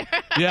mayor.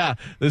 Yeah,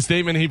 the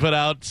statement he put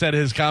out said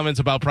his comments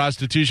about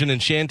prostitution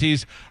and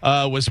shanties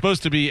was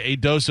supposed to be a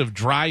dose of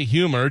dry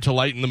humor to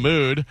lighten the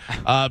mood.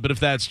 But if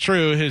that's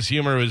true, his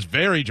humor was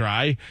very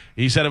dry.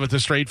 He said it with a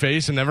straight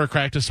face and never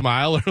cracked a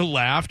smile or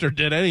laughed or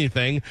did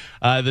anything.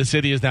 The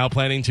city is now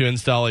planning to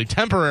install a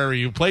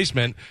temporary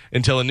replacement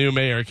until a new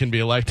mayor can be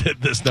elected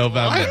this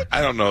November.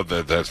 I don't know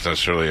that that's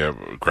necessarily a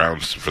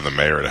grounds for the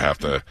mayor to have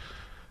to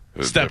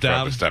Step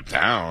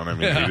down. I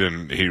mean, he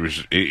didn't. He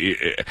was.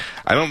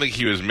 I don't think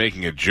he was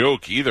making a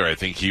joke either. I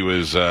think he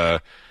was.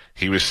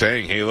 He was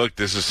saying, "Hey, look,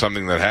 this is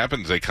something that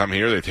happens. They come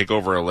here, they take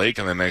over a lake,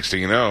 and the next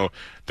thing you know,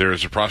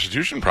 there's a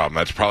prostitution problem.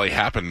 That's probably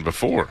happened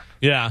before."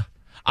 Yeah.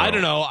 I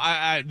don't know.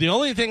 The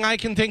only thing I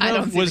can think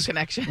of was the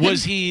connection.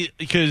 Was he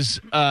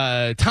because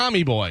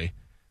Tommy Boy.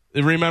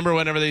 Remember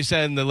whenever they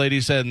said, and the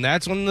lady said, and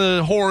that's when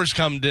the whores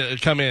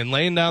come in,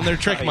 laying down their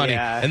trick money.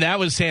 Yeah. And that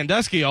was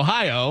Sandusky,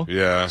 Ohio.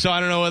 Yeah. So I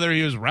don't know whether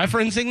he was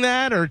referencing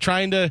that or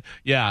trying to,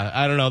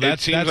 I don't know.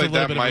 It seems that's like a little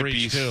that bit might of a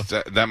reach, be too.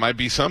 that might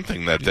be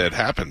something that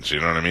happens. You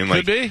know what I mean? Like,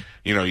 Could be.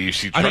 You know, you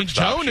see truck I mean,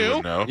 stops, Joe you knew.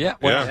 would know. Yeah.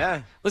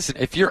 Well, listen,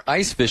 if you're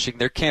ice fishing,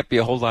 there can't be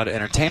a whole lot of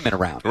entertainment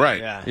around. Right.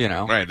 Yeah. You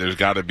know. Right. There's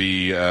got to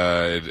be,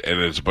 and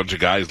it's a bunch of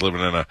guys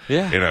living in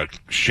a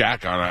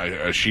shack on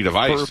a sheet of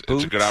ice. It's a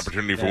good boots.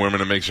 opportunity for women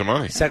to make some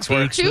money. Sex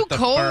work. Too with the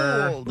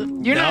fur.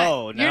 cold. You're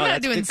not that's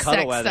doing good cuddle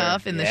sex weather.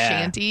 stuff in the Yeah.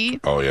 shanty.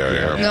 Oh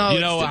yeah. No, You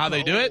it's know too how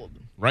they do it? cold.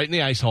 Right in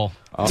the ice hole.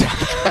 You're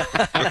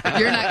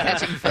not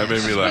catching fish. That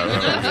made me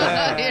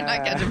laugh. You're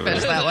not catching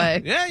fish that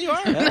way. Yeah, you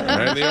are.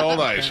 Right in the old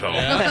ice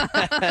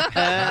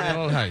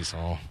hole. Old ice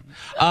hole.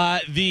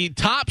 The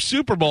top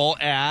Super Bowl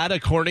ad,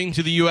 according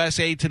to the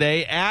USA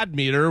Today ad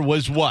meter,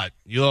 was what?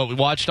 You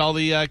watched all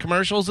the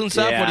commercials and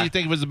stuff? Yeah. What do you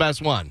think was the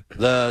best one?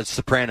 The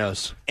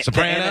Sopranos.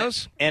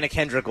 Sopranos? Anna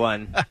Kendrick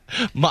one.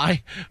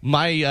 My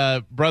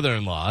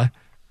brother-in-law,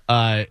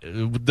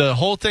 the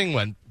whole thing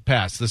went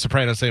past, the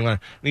Sopranos thing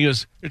went, and he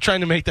goes, "You're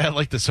trying to make that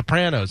like the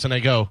Sopranos." And I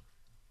go,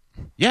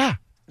 "Yeah."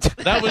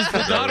 That was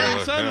the daughter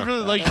and son.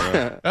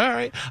 Yeah. All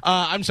right.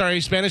 I'm sorry,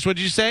 Spanish, what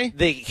did you say?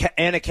 The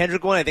Anna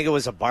Kendrick one, I think it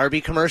was a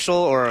Barbie commercial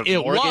or a It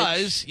mortgage.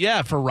 was,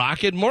 yeah, for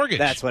Rocket Mortgage.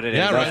 That's what it is.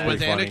 Yeah, That's right, with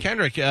pretty Anna funny.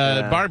 Kendrick.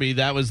 Barbie,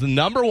 that was the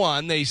number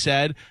one. They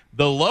said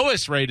the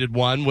lowest rated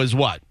one was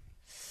what?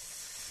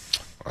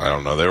 I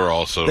don't know. They were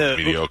all so The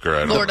mediocre. I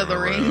don't Lord of the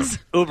remember. Rings.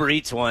 Uber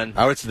Eats one.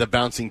 I would say the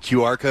bouncing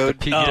QR code.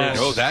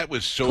 Oh, that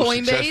was so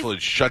Coinbase? successful.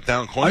 It shut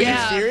down Coinbase. Are you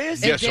Yeah.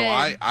 serious? It Yeah, so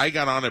did. I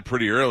got on it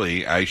pretty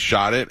early. I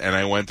shot it, and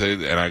I went to,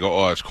 and I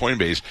go, it's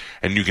Coinbase,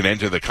 and you can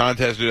enter the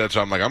contest, do that. So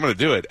I'm like, I'm going to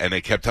do it. And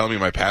they kept telling me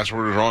my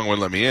password was wrong,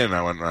 wouldn't let me in.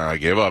 I went, I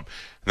gave up.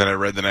 And then I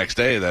read the next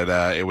day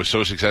that it was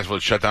so successful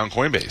it shut down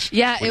Coinbase.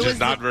 Yeah, which it is was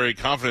not very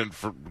confident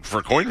for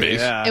Coinbase.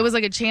 Yeah. It was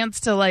like a chance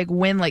to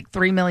win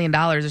 $3 million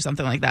or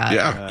something like that.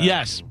 Yeah.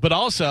 Yes, but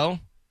also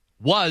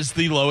was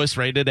the lowest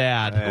rated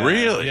ad.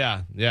 Really?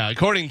 Yeah.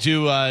 According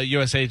to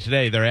USA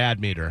Today, their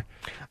ad meter.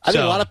 I think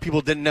So- a lot of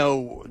people don't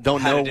know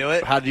How to do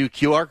it? how to do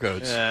QR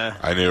codes. Yeah.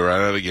 I knew right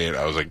out of the gate.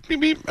 I was like,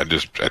 beep, beep. I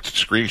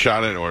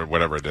screenshot it or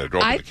whatever I did.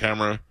 Open the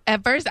camera.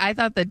 At first, I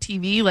thought the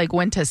TV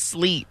went to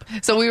sleep,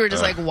 so we were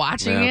just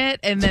watching it,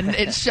 and then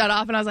it shut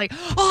off, and I was like,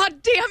 "Oh,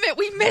 damn it,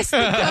 we missed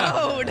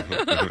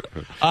the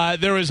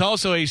code." There was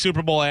also a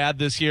Super Bowl ad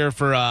this year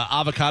for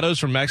avocados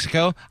from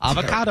Mexico.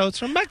 Avocados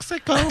from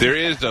Mexico. There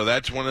is, though.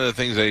 That's one of the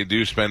things they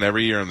do spend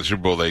every year in the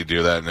Super Bowl. They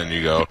do that, and then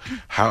you go,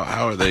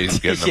 "How are they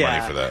getting the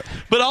money for that?"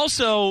 But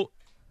also,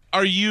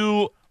 are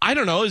you? I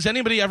don't know. Is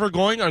anybody ever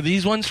going? Are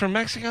these ones from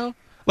Mexico?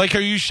 Are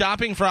you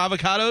shopping for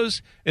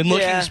avocados and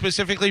looking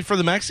specifically for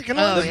the Mexican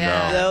ones? Oh,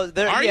 yeah.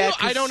 No, Are you?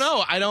 I don't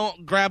know. I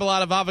don't grab a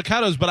lot of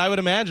avocados, but I would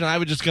imagine I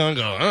would just go and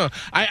go,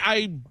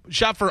 I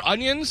shop for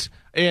onions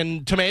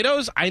and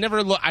tomatoes. I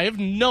have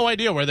no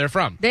idea where they're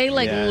from. They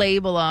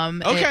label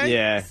them.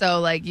 Okay.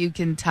 So you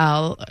can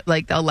tell,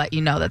 they'll let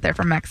you know that they're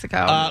from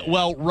Mexico.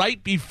 Well,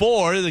 right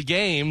before the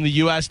game, the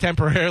U.S.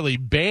 temporarily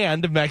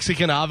banned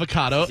Mexican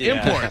avocado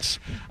imports.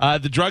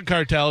 The drug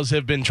cartels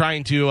have been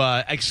trying to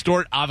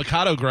extort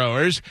avocado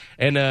growers,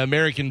 and an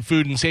American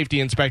Food and Safety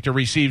Inspector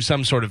received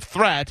some sort of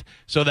threat.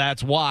 So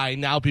that's why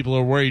now people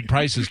are worried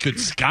prices could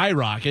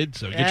skyrocket.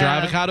 So get your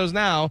avocados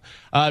now.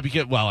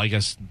 Because, well, I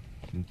guess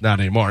not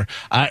anymore.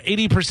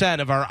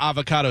 80% of our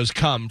avocados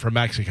come from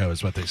Mexico,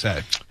 is what they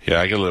say. Yeah,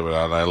 I can live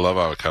without them. I love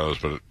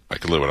avocados, but I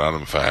could live without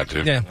them if I had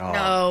to. Yeah.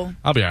 No.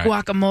 I'll be all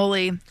right.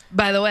 Guacamole.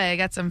 By the way, I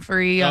got some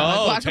free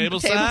table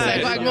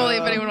side guacamole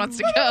if anyone wants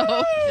to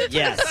go.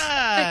 Yes.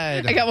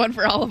 I got one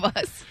for all of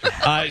us.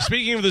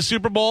 Speaking of the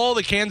Super Bowl,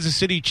 the Kansas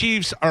City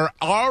Chiefs are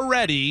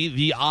already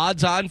the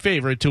odds-on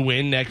favorite to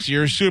win next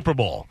year's Super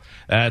Bowl.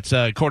 That's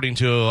according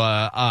to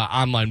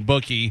online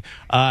bookie.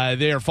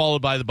 They are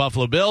followed by the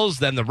Buffalo Bills,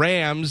 then the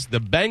Rams, the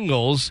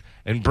Bengals,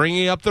 and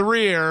bringing up the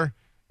rear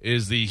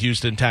is the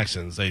Houston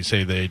Texans. They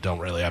say they don't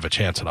really have a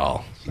chance at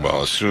all.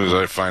 Well, as soon as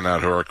I find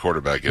out who our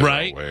quarterback is,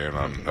 right, I'll weigh in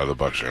on how the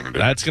Bucs are going to do.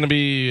 That's going to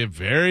be a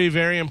very,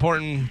 very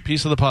important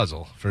piece of the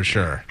puzzle, for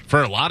sure,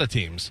 for a lot of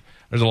teams.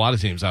 There's a lot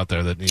of teams out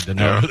there that need to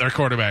know who their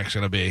quarterback's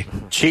going to be.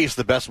 Chiefs,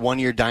 the best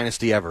one-year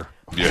dynasty ever.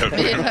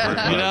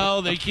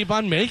 Yeah. They keep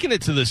on making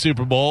it to the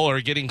Super Bowl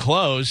or getting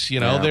close.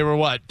 They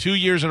were, 2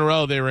 years in a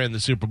row they were in the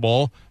Super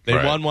Bowl. They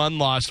won one,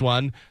 lost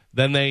one.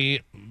 Then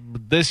they,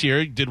 this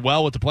year, did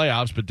well with the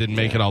playoffs, but didn't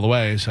make it all the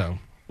way. So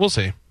we'll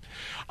see.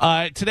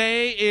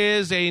 Today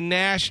is a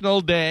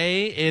national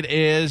day. It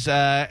is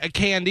a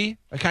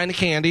kind of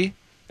candy.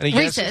 And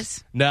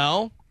Reese's.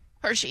 No.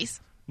 Hershey's.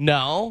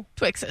 No.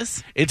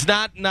 Twixes. It's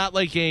not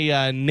like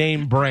a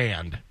name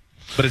brand,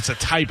 but it's a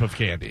type of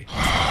candy.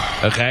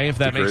 Okay, if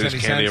that makes any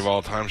sense. Candy of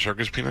all time,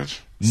 Circus Peanuts?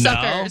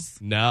 Suckers.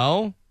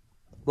 No.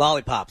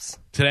 Lollipops.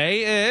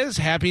 Today is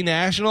Happy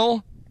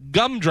National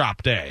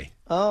Gumdrop Day.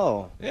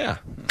 Oh. Yeah.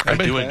 I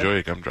do enjoy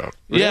a gumdrop.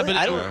 Really? Yeah,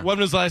 but when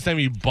was the last time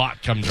you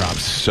bought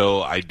gumdrops?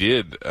 So I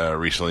did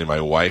recently.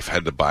 My wife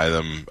had to buy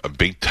them, a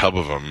big tub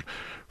of them,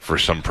 for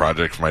some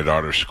project for my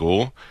daughter's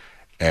school.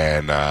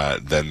 And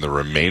then the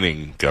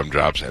remaining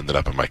gumdrops ended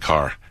up in my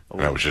car.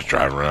 And I was just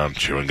driving around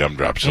chewing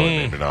gumdrops, so it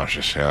made me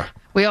nauseous,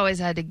 We always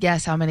had to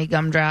guess how many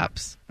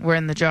gumdrops were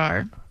in the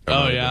jar.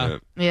 Oh, yeah.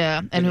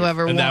 Yeah, and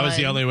whoever won. And that was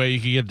the only way you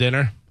could get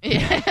dinner?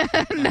 Yeah,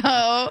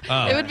 no.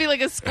 It would be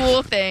like a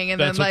school thing.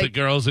 And That's then what the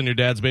girls in your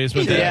dad's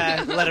basement did?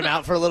 Yeah, let him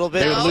out for a little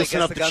bit. They would No.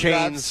 loosen up the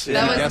chains.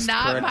 That Yeah. was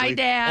not my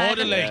dad.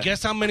 Orderly,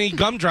 guess how many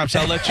gumdrops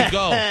I'll let you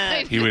go?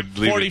 He would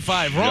leave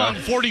 45. Wrong.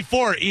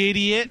 44,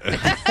 idiot. Not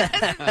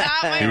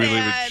my He would leave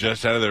it dad.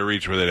 just out of their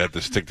reach where they'd have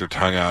to stick their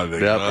tongue out. And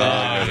Yep.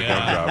 there's a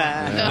gumdrop.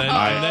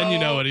 And then you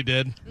know what he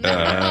did.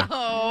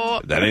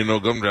 Oh, That ain't no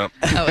gumdrop.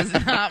 that was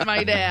not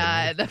my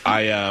dad.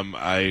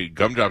 I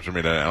gumdrops are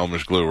made out of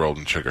Elmer's glue rolled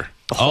in sugar.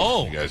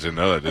 Oh. You guys didn't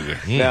know that, did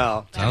you?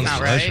 No. Sounds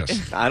not right.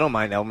 delicious. I don't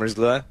mind Elmer's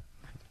glue.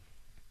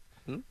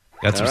 Got some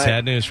All right.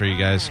 sad news for you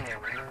guys. You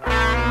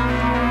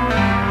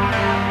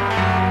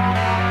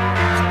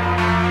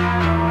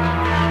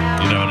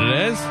know what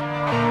it is?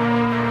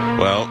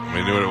 Well,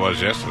 we knew what it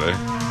was yesterday.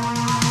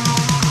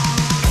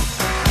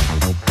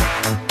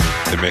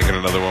 They're making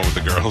another one with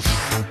the girls.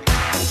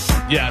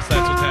 Yes,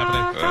 that's what's happening.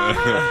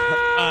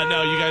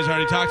 No, you guys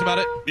already talked about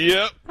it?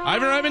 Yep.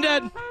 I'm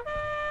dead.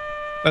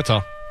 That's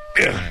all.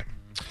 Yeah.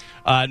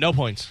 No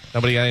points.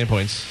 Nobody got any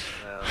points.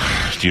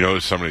 Do you know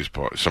somebody's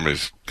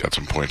got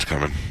some points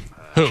coming?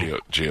 Who?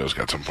 Gio's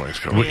got some points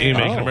coming. You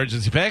make an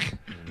emergency pick?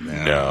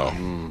 No.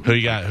 Who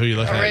you got? Who you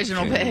looking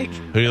Original pick. at?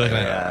 Who you looking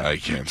at? I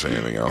can't say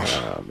anything else.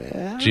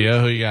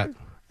 Gio, who you got?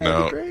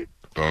 No.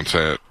 Don't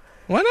say it.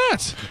 Why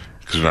not?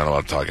 Because we're not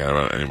allowed to talk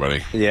about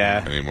anybody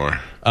Yeah. anymore.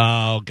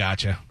 Oh,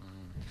 gotcha.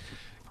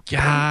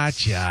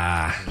 Gotcha.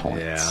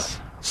 Yeah.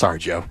 Sorry,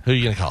 Joe. Who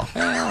you going to call?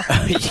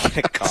 You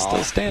can't call.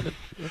 Still standing.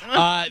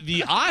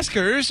 The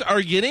Oscars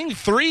are getting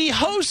 3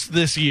 hosts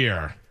this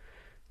year.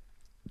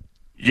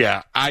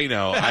 Yeah, I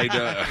know.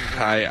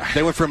 I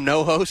They went from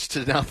no host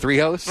to now 3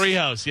 hosts? 3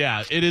 hosts,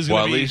 yeah. It is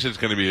well, going at to be. least it's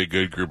going to be a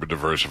good group of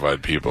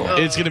diversified people.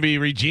 It's going to be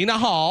Regina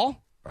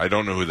Hall. I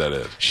don't know who that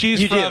is.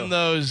 She's You from do.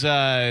 those,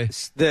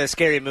 The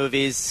scary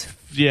movies.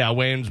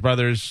 Wayans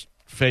Brothers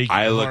fake.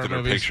 I looked horror at her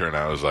movies. picture and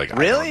I was like,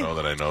 Really? I don't know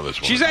that I know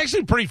this one. She's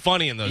actually pretty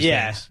funny in those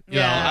Yeah. things. You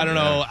know, Yeah. I don't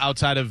know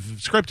outside of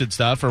scripted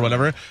stuff or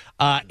whatever.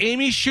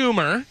 Amy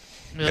Schumer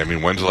I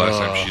mean, when's the last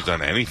time she's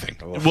done anything?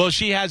 Well,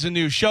 she has a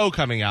new show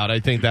coming out. I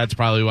think that's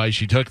probably why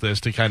she took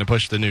this, to kind of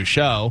push the new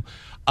show.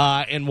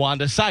 And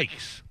Wanda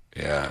Sykes.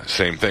 Yeah,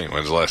 same thing.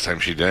 When's the last time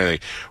she did anything?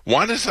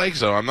 Wanda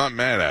Sykes, though, I'm not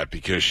mad at,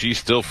 because she's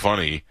still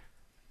funny.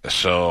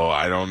 So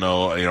I don't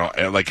know. You know,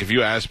 like, if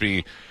you ask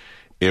me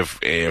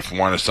if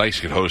Wanda Sykes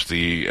could host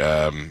the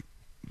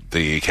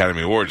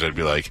Academy Awards, I'd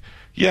be like,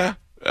 yeah.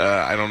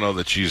 I don't know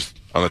that she's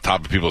on the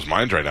top of people's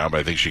minds right now, but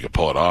I think she could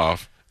pull it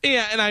off.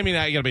 Yeah, and I mean,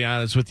 I gotta be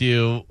honest with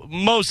you.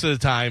 Most of the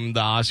time, the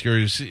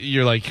Oscars,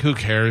 you're like, who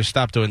cares?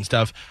 Stop doing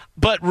stuff.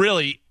 But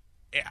really,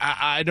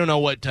 I don't know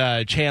what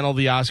channel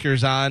the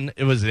Oscars on.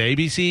 It was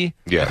ABC.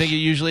 Yes. I think it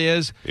usually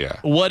is. Yeah.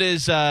 What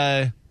is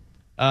James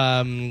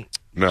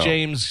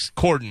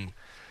Corden?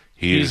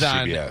 He's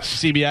on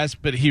CBS,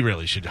 but he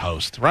really should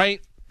host, right?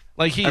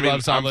 Like,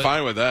 loves all I'm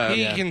fine with that.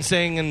 He can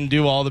sing and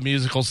do all the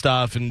musical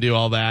stuff and do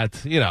all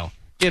that. You know,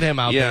 get him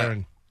out there.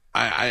 And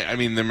I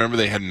mean, remember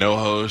they had no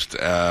host,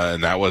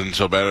 and that wasn't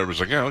so bad. It was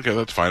like, yeah, okay,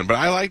 that's fine. But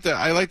I like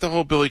the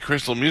whole Billy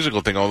Crystal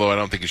musical thing, although I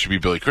don't think it should be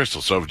Billy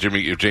Crystal. So if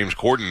James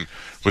Corden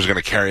was going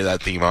to carry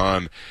that theme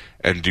on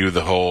and do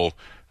the whole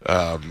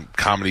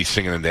comedy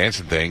singing and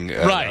dancing thing,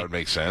 right, that would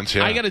make sense.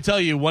 Yeah. I got to tell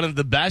you, one of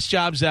the best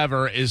jobs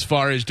ever as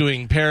far as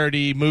doing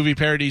movie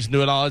parodies and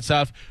doing all that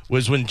stuff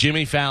was when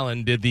Jimmy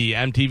Fallon did the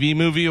MTV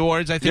Movie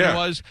Awards, I think it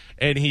was,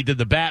 and he did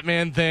the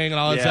Batman thing and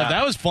all that stuff.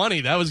 That was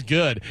funny. That was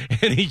good.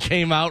 And he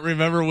came out,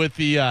 remember, with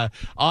the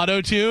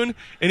auto-tune,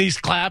 and he's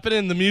clapping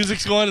and the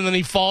music's going, and then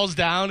he falls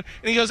down,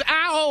 and he goes,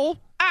 ow!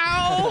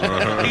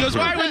 Ow! He goes,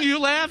 why would you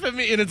laugh at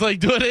me? And it's like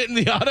doing it in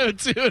the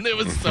auto-tune. It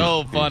was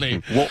so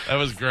funny. Well, that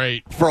was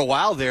great. For a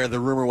while there, the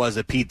rumor was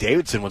that Pete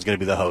Davidson was going to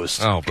be the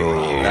host. Oh,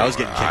 bro. That was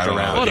getting kicked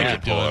around. What are we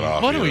doing?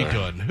 What are we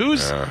doing?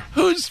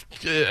 Who's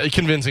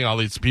convincing all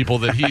these people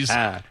that he's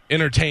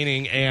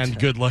entertaining and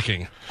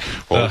good-looking?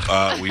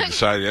 Well, we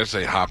decided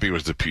yesterday Hoppy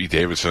was the Pete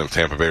Davidson of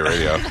Tampa Bay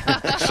radio.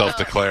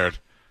 Self-declared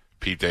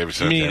Pete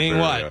Davidson of Tampa Bay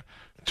what? Radio.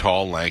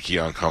 Tall, lanky,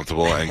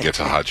 uncomfortable, and gets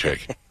a hot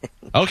chick.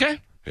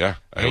 Okay. Yeah,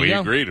 we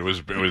agreed. It was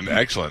an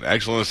excellent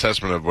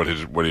assessment of what he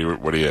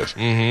is.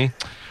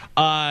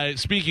 Mm-hmm.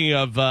 Speaking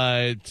of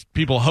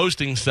people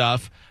hosting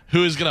stuff,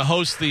 who is going to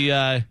host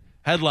the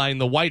headline,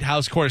 the White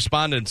House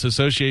Correspondents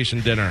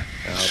Association dinner?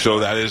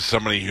 So that is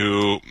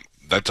somebody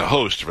that's a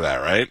host for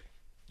that, right?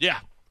 Yeah.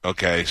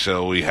 Okay,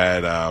 so we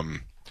had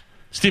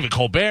Stephen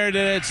Colbert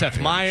did it. Seth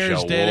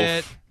Meyers did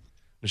it.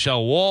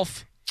 Michelle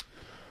Wolf.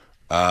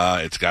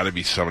 It's got to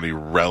be somebody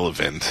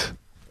relevant,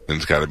 and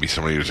it's got to be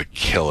somebody who's a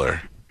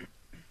killer.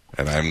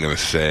 And I'm going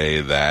to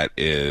say that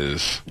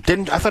is...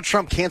 I thought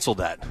Trump canceled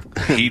that.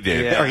 He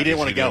did. Or he didn't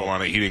want to go.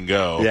 He didn't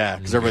go. Yeah,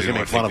 because everybody's going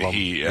to make fun of him.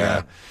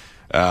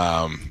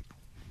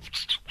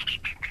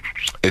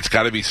 It's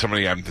got to be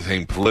somebody, I'm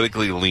saying,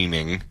 politically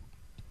leaning,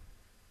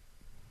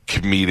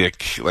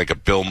 comedic, like a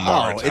Bill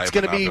Maher type. Oh, it's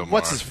going to be,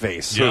 what's his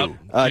face? Yep.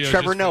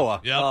 Trevor Noah.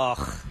 Yep.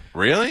 Ugh.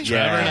 Really?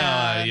 Trevor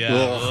Noah,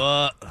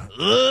 yeah.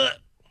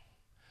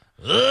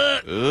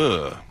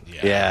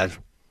 Yeah,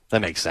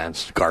 that makes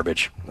sense.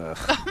 Garbage. Oh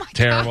my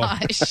Terrible.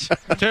 gosh.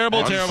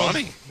 Terrible.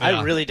 Unfunny. Yeah.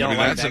 I really don't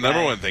like that's that the number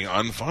guy. one thing.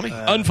 Unfunny.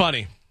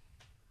 Unfunny.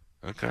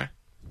 Okay.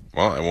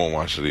 Well, I won't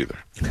watch it either.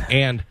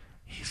 And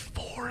he's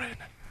foreign.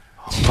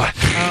 But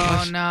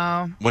Oh,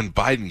 no. when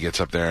Biden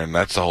gets up there, and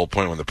that's the whole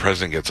point, when the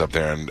president gets up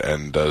there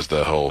and does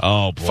the whole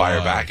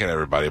fire back at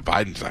everybody,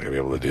 Biden's not going to be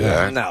able to do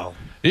that. No.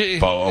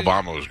 But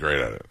Obama was great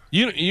at it.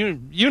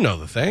 You know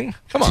the thing.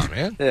 Come on,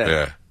 man.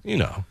 Yeah. You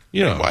know.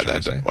 Why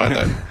that?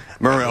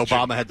 Remember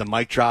Obama had the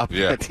mic drop?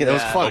 Yeah. That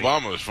was funny.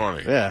 Obama was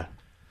funny. Yeah.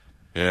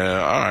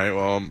 Yeah, all right.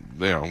 Well,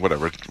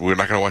 whatever. We're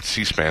not going to watch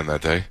C-SPAN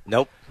that day.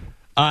 Nope.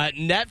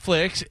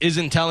 Netflix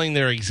isn't telling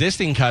their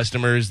existing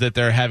customers that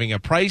they're having a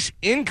price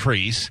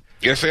increase.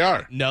 Yes, they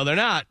are. No, they're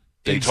not.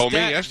 They told me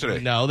yesterday.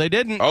 No, they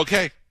didn't.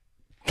 Okay.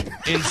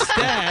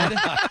 Instead,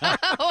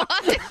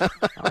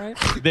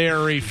 they're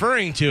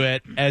referring to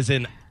it as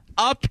an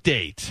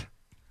update.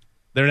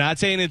 They're not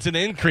saying it's an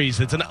increase;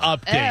 it's an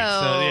update.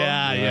 So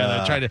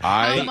they're trying to.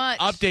 How much?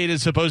 Update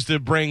is supposed to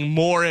bring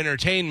more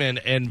entertainment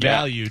and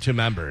value to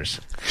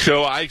members.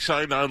 So I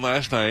signed on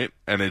last night,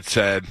 and it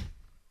said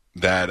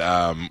that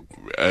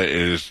it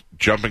is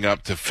jumping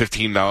up to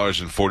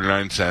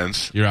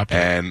 $15.49. You're up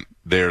there. And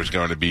there's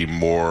going to be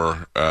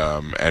more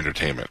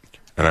entertainment.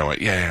 And I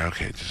went,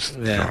 okay, just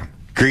go on.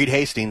 Greed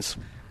Hastings.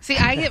 See,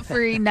 I get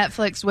free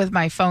Netflix with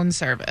my phone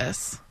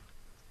service.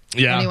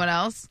 Yeah. Anyone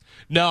else?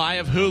 No, I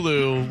have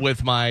Hulu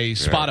with my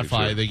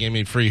Spotify. They gave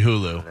me free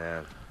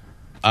Hulu.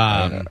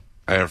 I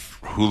have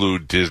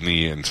Hulu,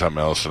 Disney, and something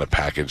else in a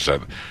package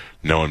that,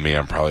 knowing me,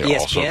 I'm probably ESPN?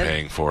 also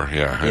paying for.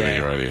 Yeah, I think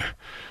you're right.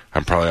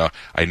 I'm probably.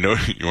 I know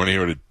you want to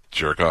hear what a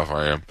jerk off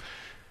I am.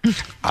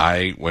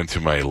 I went to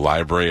my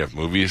library of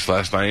movies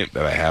last night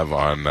that I have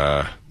on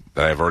that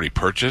I've already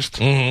purchased,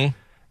 and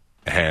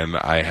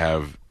I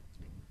have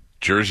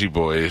Jersey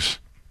Boys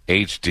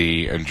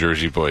HD and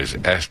Jersey Boys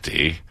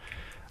SD.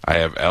 I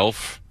have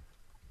Elf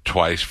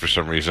twice for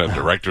some reason, a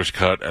director's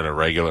cut and a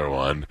regular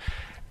one.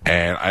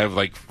 And I have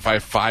like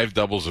five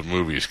doubles of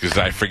movies because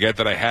I forget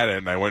that I had it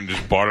and I went and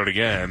just bought it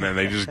again, and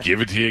they just give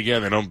it to you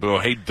again. They don't go,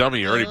 "Hey,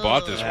 dummy, you already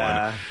bought this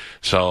one."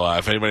 So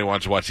if anybody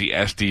wants to watch the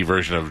SD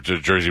version of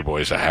Jersey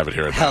Boys, I have it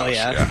here at the house.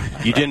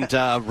 Yeah. You didn't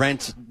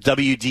rent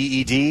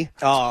WDED?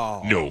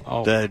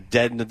 No. The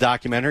Dead in the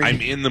documentary?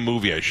 I'm in the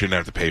movie. I shouldn't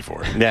have to pay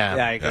for it. Yeah.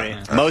 I agree.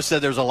 Yeah. Mo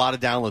said there was a lot of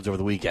downloads over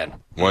the weekend.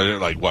 Was it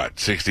like what,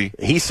 60?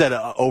 He said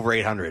over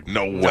 800.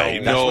 No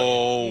way. No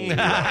way.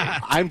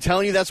 I'm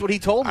telling you, that's what he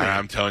told me.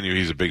 I'm telling you,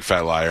 he's a big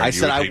fat liar. I You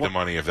said would I take the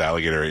money if the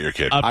alligator ate your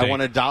kid. I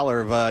want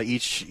 $1 of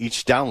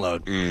each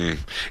download.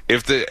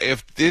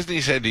 If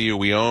Disney said to you,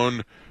 "We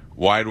own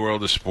Wide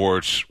World of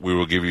Sports, we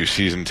will give you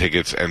season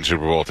tickets and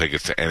Super Bowl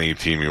tickets to any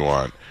team you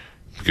want,"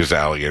 because the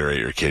alligator ate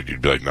your kid,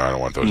 you'd be like, "No, I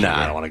don't want those." No,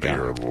 I don't want to go.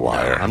 You're a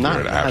liar. No, I'm not.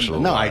 You're an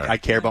absolute No, liar. I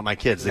care about my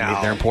kids.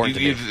 They're important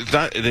to me.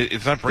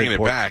 It's not bringing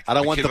it back. I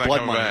don't want kid's the not blood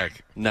coming money.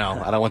 back.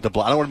 No, I don't want the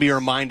blood. I don't want to be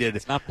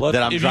reminded not blood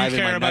that I'm If you driving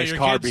care my about nice your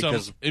car kids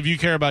because if you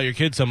care about your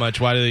kids so much,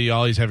 why do you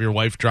always have your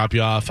wife drop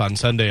you off on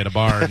Sunday at a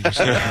bar? And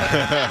just, I'm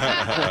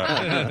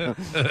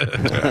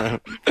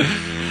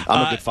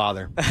a good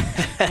father.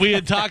 we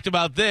had talked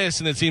about this,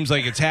 and it seems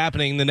like it's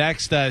happening. The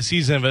next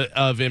season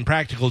of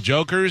Impractical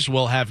Jokers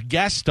will have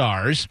guest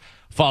stars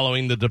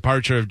following the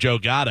departure of Joe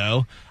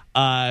Gatto.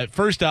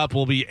 First up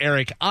will be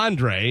Eric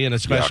Andre in a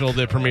special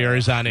that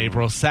premieres on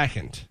April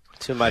 2nd.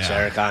 Too much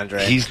Eric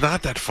Andre. He's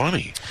not that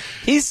funny.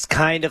 He's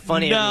kind of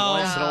funny every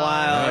once in a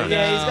while. No.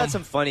 Yeah, he's got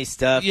some funny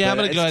stuff. Yeah, I'm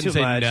but going to go ahead and it's say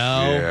too much. no.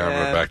 Yeah, I'm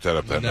going to back that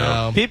up then.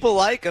 No. People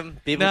like him.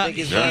 People No, think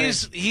he's funny.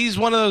 he's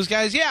one of those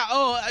guys.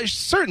 Yeah,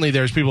 certainly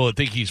there's people that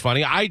think he's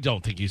funny. I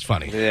don't think he's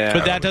funny. Yeah.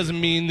 But that doesn't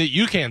mean that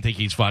you can't think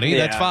he's funny. Yeah.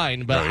 That's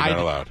fine. But No, you're not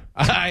allowed.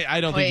 I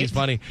don't think he's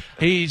funny.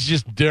 He's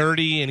just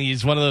dirty, and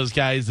he's one of those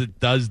guys that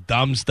does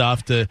dumb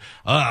stuff to,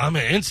 I'm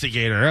an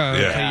instigator.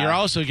 Okay, you're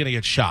also going to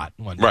get shot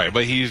one day. Right,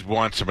 but he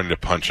wants somebody to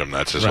punch him.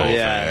 That's his Right. whole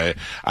Yeah.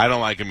 thing. I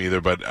don't like him either,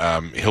 but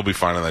he'll be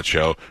fine on that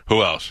show.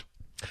 Who else?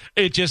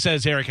 It just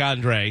says Eric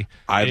Andre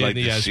I'd in like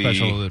the to see-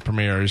 special that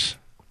premieres.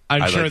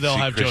 I'm I'd sure like to they'll see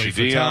have Chrissy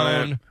Joey D on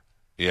Fatone. it.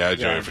 Yeah,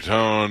 Joey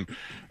Fatone.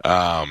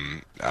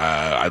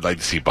 I'd like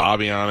to see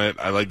Bobby on it.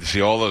 I'd like to see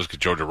all those,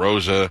 Joe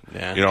DeRosa.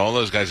 Yeah. All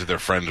those guys that they're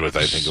friends with,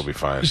 I think will be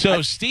fine.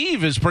 So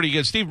Steve is pretty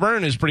good. Steve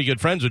Byrne is pretty good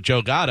friends with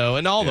Joe Gatto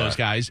and all those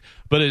guys.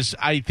 But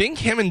I think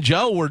him and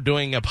Joe were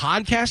doing a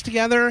podcast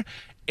together,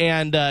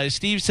 and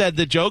Steve said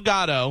that Joe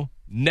Gatto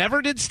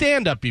never did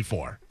stand-up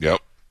before.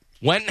 Yep.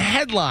 Went and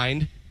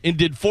headlined and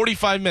did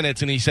 45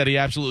 minutes, and he said he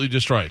absolutely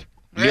destroyed.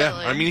 Yeah,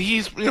 I mean,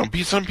 he's,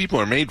 some people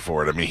are made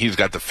for it. I mean, he's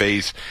got the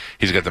face,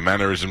 he's got the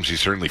mannerisms, he's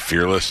certainly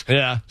fearless.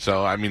 Yeah.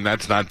 So, I mean,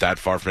 that's not that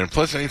far from him.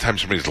 Plus, anytime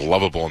somebody's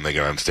lovable and they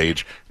get on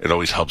stage, it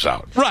always helps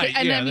out. Right,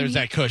 And yeah, I mean, there's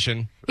that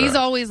cushion. He's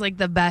always like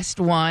the best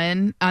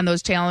one on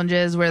those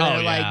challenges where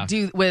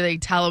they're where they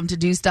tell him to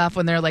do stuff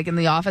when they're like in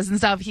the office and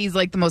stuff. He's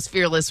like the most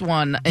fearless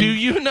one. Do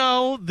you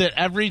know that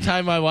every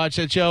time I watch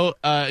that show,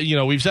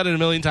 we've said it a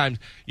million times,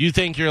 you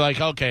think you're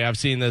like, okay, I've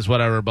seen this,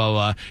 whatever, blah,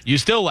 blah, blah. You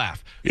still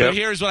laugh. Yep. So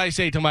here's what I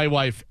say to my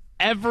wife.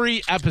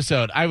 Every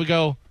episode, I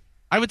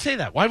would say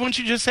that. Why wouldn't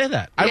you just say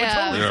that? I would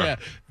totally say that.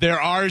 There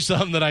are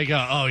some that I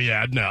go, oh,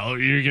 yeah, no,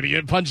 you're going to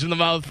get punched in the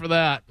mouth for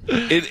that.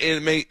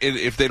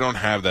 If they don't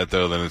have that,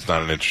 though, then it's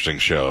not an interesting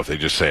show if they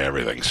just say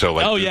everything. So,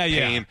 like,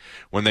 Pain,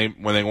 when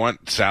they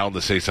want Sal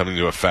to say something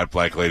to a fat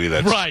black lady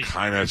that's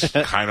kind of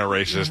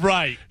racist,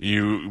 right?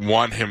 You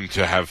want him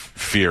to have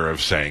fear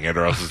of saying it,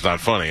 or else it's not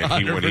funny.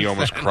 And when he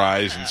almost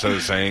cries instead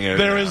of saying it.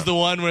 There is the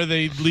one where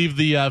they leave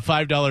the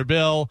 $5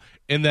 bill,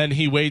 and then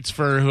he waits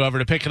for whoever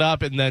to pick it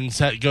up, and then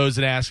goes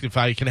and asks if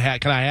I can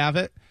I have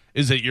it?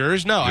 Is it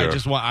yours? No, Yeah.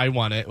 I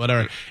want it,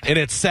 whatever. And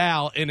it's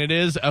Sal, and it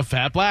is a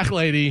fat black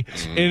lady,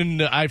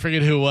 and I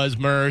forget who it was,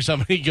 Murr, or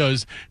somebody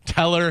goes,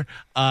 tell her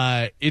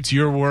it's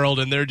your world,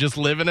 and they're just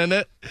living in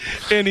it.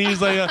 And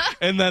he's like,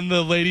 and then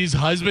the lady's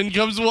husband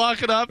comes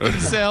walking up, and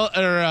Sal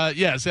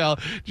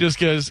just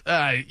goes,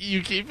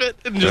 you keep it,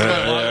 and just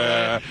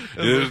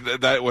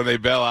that when they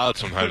bail out,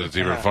 sometimes it's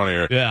even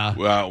funnier.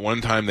 Yeah.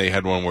 One time they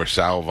had one where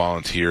Sal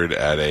volunteered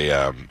at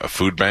a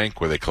food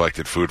bank where they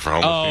collected food for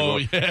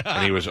homeless people,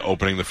 and he was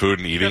opening the food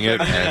and eating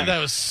it. And, that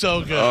was so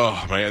good.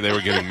 Oh man, they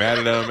were getting mad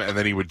at him, and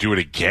then he would do it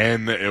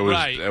again. It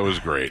was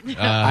great.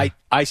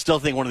 I still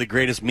think one of the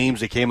greatest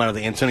memes that came out of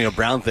the Antonio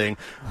Brown thing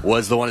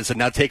was the one that said,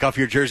 now take off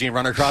your jersey and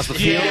run across the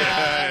field.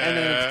 And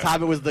then at the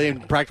time it was the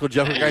Practical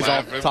Joker guys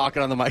all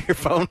talking on the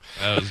microphone.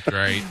 That was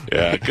great.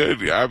 Yeah,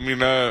 good. I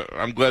mean,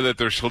 I'm glad that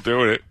they're still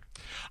doing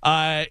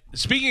it.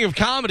 Speaking of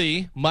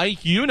comedy,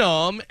 Mike, you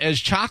know him as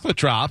Chocolate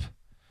Drop.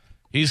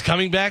 He's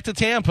coming back to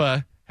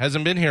Tampa.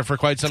 Hasn't been here for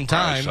quite some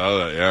time. I saw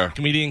that, yeah.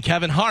 Comedian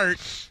Kevin Hart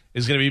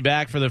is going to be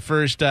back for the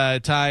first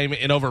time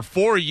in over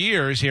 4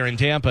 years here in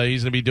Tampa.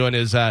 He's going to be doing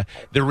his the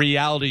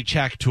Reality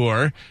Check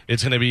Tour.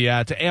 It's going to be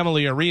at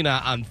Amalie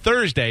Arena on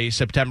Thursday,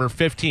 September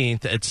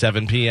 15th at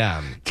 7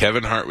 p.m.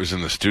 Kevin Hart was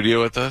in the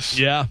studio with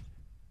us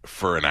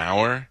for an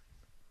hour,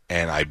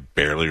 and I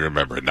barely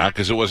remember it. Not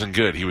because it wasn't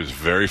good. He was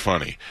very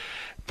funny.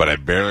 but I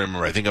barely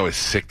remember. I think I was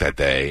sick that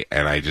day,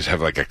 and I just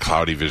have like a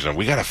cloudy vision.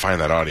 We got to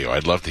find that audio.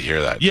 I'd love to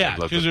hear that. Yeah,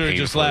 because we were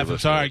just laughing.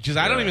 Sorry, because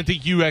I don't even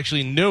think you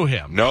actually knew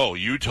him. No,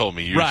 you told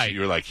me. You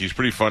were like, he's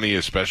pretty funny.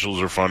 His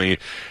specials are funny.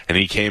 And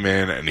he came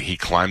in, and he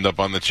climbed up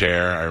on the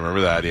chair. I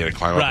remember that. He had to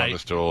climb up on the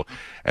stool,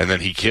 and then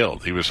he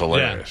killed. He was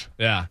hilarious.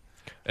 Yeah.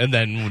 And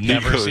then we'll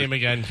never see him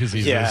again because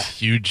he's this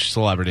huge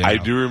celebrity now. I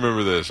do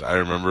remember this. I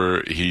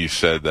remember he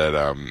said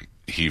that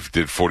he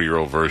did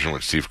 40-year-old version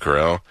with Steve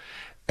Carell,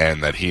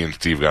 and that he and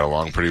Steve got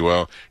along pretty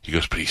well. He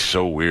goes, but he's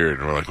so weird.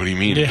 And we're like, what do you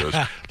mean? He goes,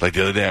 like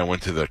the other day I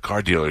went to the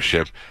car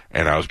dealership,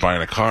 and I was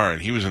buying a car,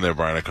 and he was in there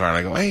buying a car, and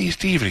I go, hey,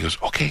 Steve. And he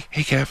goes, okay,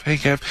 hey,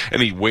 Kev.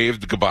 And he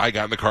waved goodbye,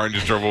 got in the car, and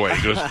just drove away.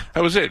 He goes,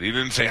 that was it. He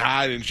didn't say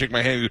hi, didn't shake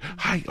my hand. He goes,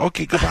 hi,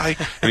 okay, goodbye.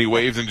 And he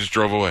waved and just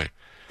drove away.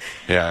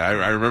 Yeah,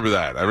 I remember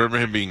that. I remember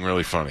him being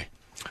really funny.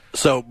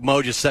 So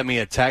Mo just sent me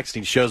a text.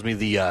 And he shows me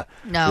the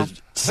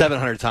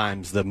 700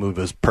 times the movie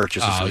was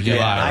purchased. Oh,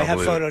 I have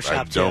Photoshop.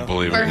 I don't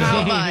believe it. For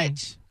how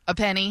much? A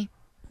penny?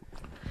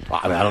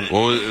 I mean, I don't.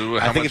 Well,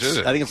 how much it's, is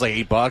it? I think it's like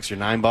 $8 or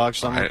 $9,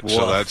 something. Right,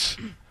 so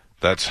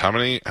that's how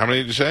many? How many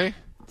did you say?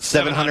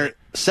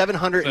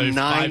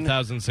 709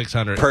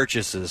 5,600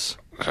 purchases.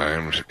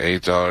 Times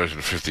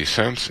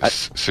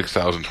 $8.50.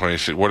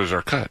 6,026. What is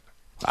our cut?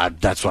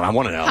 That's what I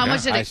want to know. How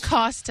much did it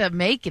cost to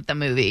make it the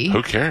movie?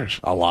 Who cares?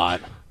 A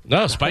lot.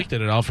 No, Spike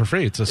did it all for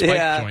free. It's a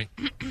Spike joint.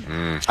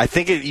 I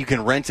think you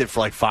can rent it for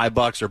like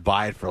 $5 or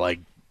buy it for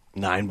like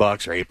 $9 or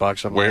 $8.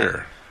 Something.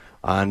 Where?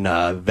 On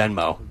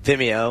Venmo.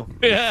 Vimeo.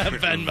 Yeah,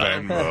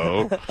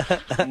 Venmo.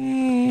 I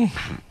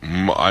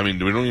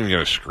mean, we don't even get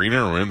a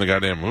screener. We're in the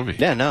goddamn movie.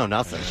 Yeah, no,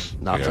 nothing.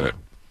 Nothing.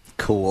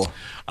 Cool.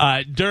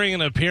 During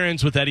an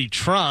appearance with Eddie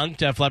Trunk,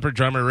 Def Leppard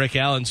drummer Rick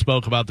Allen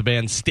spoke about the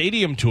band's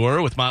stadium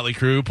tour with Motley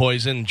Crue,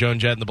 Poison, Joan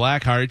Jett, and the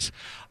Blackhearts.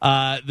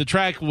 The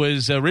track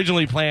was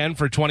originally planned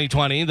for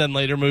 2020, then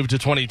later moved to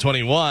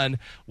 2021.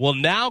 Will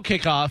now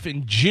kick off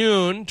in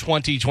June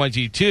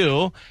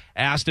 2022.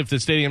 Asked if the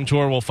stadium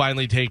tour will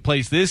finally take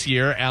place this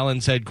year, Allen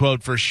said,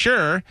 quote, for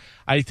sure,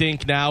 I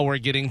think now we're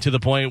getting to the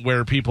point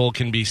where people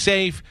can be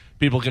safe.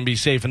 People can be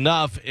safe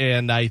enough,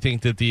 and I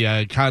think that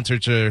the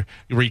concerts are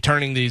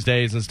returning these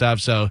days and stuff.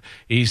 So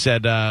he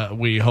said,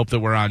 we hope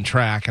that we're on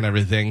track and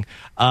everything.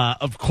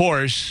 Of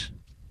course,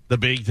 the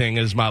big thing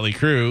is Motley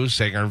Crue,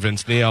 singer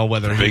Vince Neil.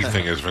 The big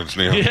thing is Vince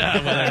Neil.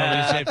 Yeah, whether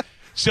he'll be safe.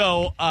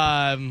 So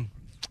I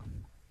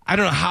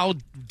don't know how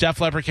Def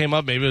Leppard came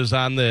up. Maybe it was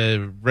on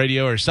the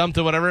radio or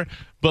something, whatever.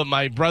 But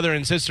my brother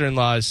and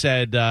sister-in-law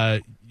said,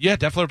 yeah,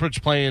 Def Leppard's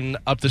playing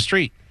up the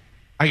street.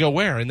 I go,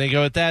 where? And they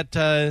go, at that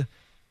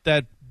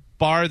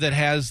bar that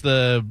has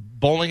the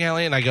bowling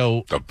alley. And I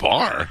go, the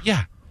bar?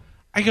 Yeah.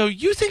 I go,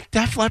 you think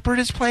Def Leppard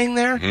is playing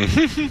there?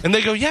 And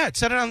they go, yeah, it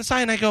said it on the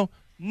sign. I go,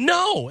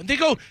 no. And they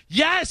go,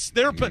 yes,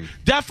 they're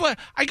Def Leppard.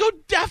 I go,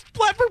 Def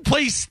Leppard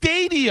plays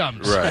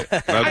stadiums. Right.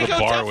 I go,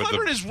 Def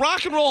Leppard is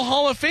Rock and Roll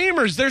Hall of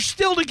Famers. They're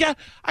still together.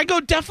 I go,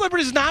 Def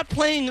Leppard is not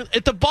playing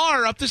at the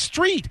bar up the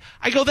street.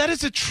 I go, that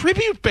is a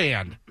tribute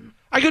band.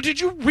 I go,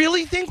 did you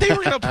really think they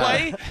were going to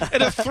play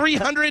at a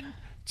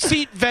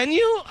 300-seat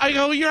venue? I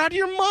go, you're out of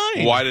your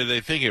mind. Why did they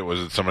think it? Was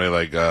it somebody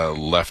like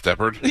Left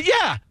Leppard?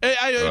 Yeah.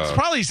 It's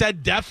probably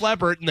said Def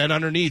Leppard and then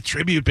underneath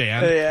tribute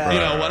band.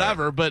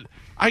 Whatever. But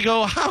I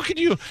go, how could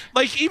you,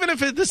 like, even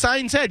if the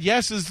sign said,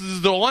 yes, this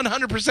is the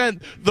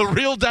 100% the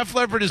real Def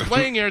Leppard is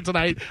playing here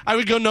tonight, I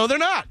would go, no, they're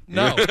not.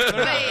 No.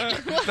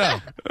 They're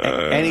not. No.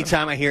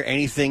 Anytime I hear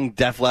anything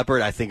Def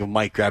Leppard, I think of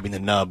Mike grabbing the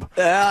nub.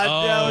 That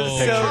was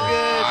so good.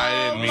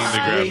 I didn't mean to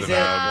grab the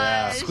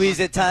nub. Squeeze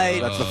it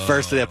tight. That's the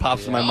first thing that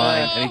pops in my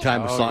mind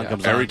anytime a song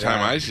comes on. Every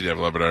time I see Def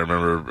Leppard, I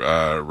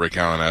remember Rick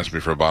Allen asked me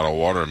for a bottle of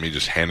water and me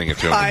just handing it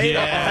to him.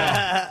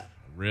 Yeah.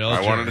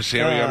 I wanted to see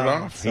how he got it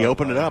off. He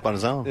opened it up on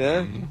his own.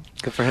 Yeah,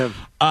 good for him.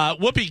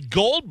 Whoopi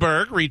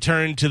Goldberg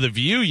returned to The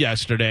View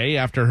yesterday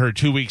after her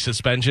 2-week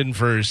suspension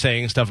for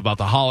saying stuff about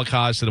the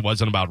Holocaust and it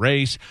wasn't about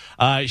race.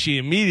 She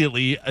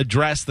immediately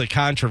addressed the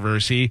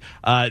controversy.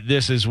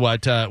 This is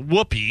what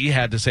Whoopi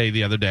had to say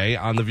the other day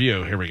on The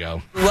View. Here we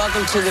go.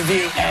 Welcome to The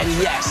View, and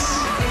yes,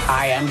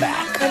 I am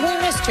back. And we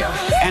missed you.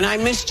 And I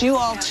missed you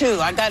all, too.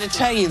 I got to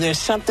tell you, there's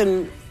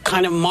something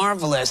kind of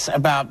marvelous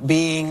about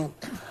being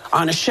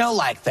on a show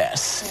like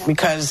this,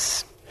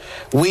 because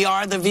we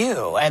are The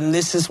View, and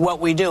this is what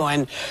we do.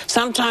 And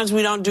sometimes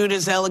we don't do it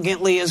as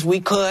elegantly as we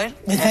could.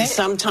 And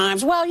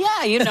sometimes, well,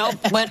 yeah, you know,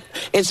 but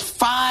it's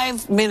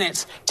 5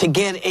 minutes to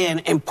get in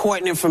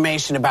important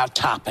information about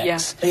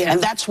topics. Yeah.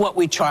 And that's what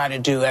we try to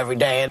do every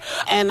day.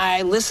 And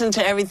I listened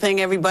to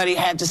everything everybody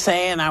had to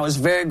say, and I was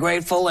very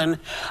grateful, and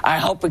I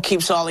hope it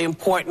keeps all the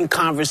important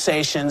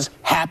conversations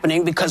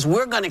happening, because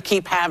we're going to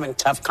keep having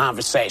tough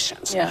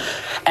conversations. Yeah.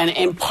 And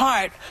in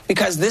part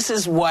because this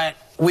is what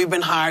we've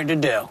been hired to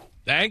do.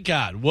 Thank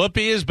God.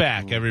 Whoopi is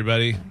back,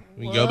 everybody.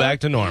 We can go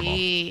back to normal.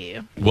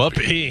 Whoopi.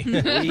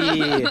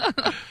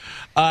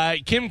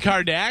 Kim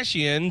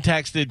Kardashian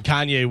texted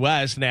Kanye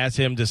West and asked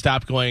him to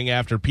stop going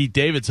after Pete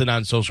Davidson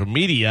on social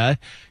media.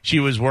 She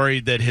was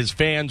worried that his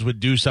fans would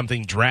do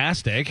something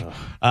drastic.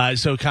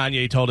 So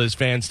Kanye told his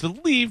fans to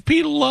leave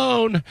Pete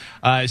alone,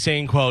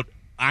 saying, quote,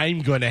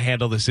 I'm going to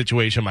handle the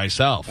situation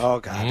myself. Oh,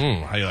 God.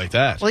 How you like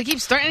that? Well, he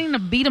keeps threatening to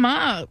beat him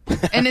up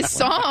in his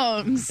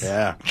songs.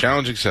 Yeah.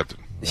 Challenge accepted.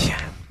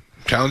 Yeah.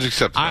 Challenge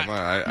accepted.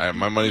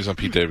 My money's on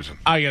Pete Davidson.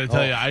 I got to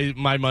tell you,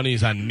 my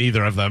money's on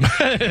neither of them.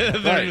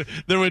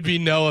 There would be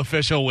no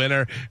official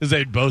winner, as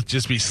they'd both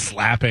just be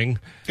slapping.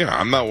 Yeah,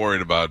 I'm not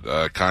worried about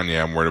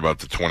Kanye. I'm worried about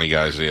the 20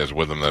 guys he has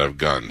with him that have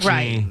guns.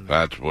 Right.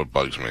 That's what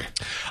bugs me.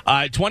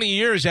 20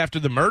 years after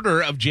the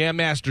murder of Jam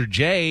Master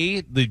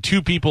Jay, the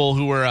two people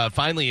who were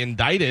finally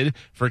indicted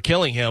for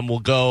killing him will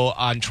go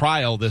on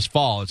trial this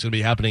fall. It's going to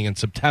be happening in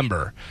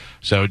September.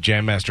 So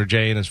Jam Master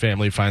Jay and his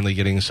family finally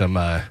getting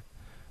some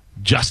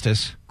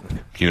justice.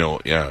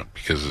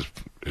 Because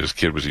his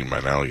kid was eaten by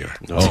an alligator.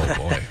 Oh,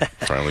 boy.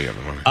 Finally got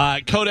the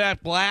money.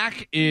 Kodak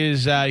Black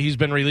is he's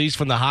been released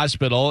from the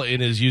hospital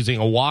and is using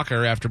a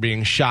walker after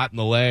being shot in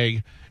the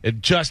leg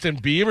at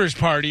Justin Bieber's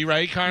party,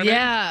 right, Carmen?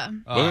 Yeah.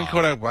 Wasn't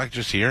Kodak Black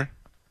just here?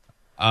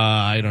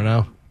 I don't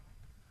know.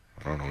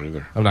 I don't know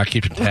either. I'm not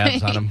keeping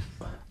tabs on him.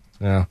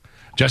 Yeah.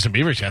 Justin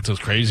Bieber's got those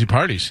crazy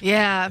parties.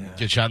 Yeah.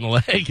 Get shot in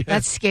the leg.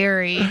 That's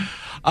scary.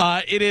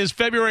 It is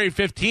February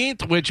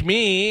 15th, which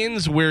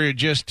means we're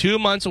just 2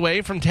 months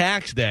away from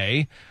tax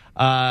day.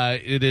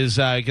 It is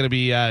going to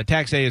be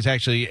tax day is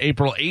actually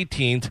April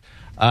 18th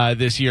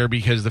this year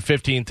because the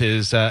 15th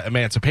is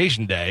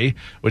Emancipation Day,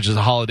 which is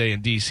a holiday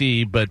in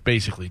D.C., but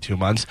basically 2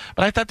 months.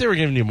 But I thought they were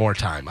giving you more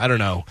time. I don't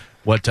know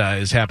what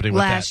is happening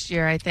with that. Last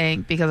year, I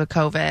think, because of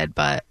COVID,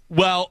 but...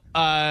 Well,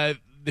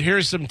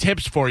 here's some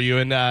tips for you,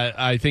 and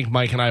I think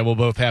Mike and I will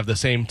both have the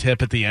same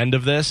tip at the end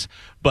of this.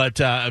 But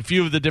a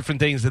few of the different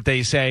things that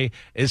they say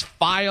is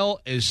file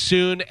as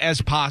soon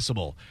as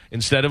possible.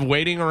 Instead of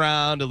waiting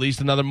around at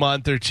least another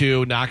month or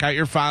two, knock out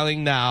your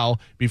filing now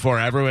before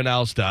everyone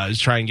else does.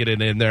 Try and get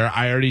it in there.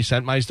 I already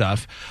sent my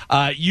stuff.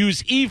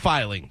 Use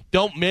e-filing.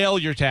 Don't mail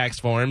your tax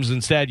forms.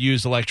 Instead,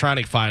 use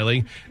electronic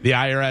filing. The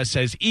IRS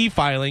says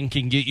e-filing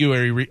can get you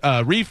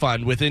a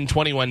refund within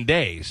 21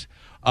 days.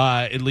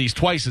 At least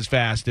twice as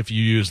fast if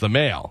you use the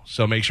mail.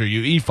 So make sure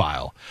you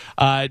e-file.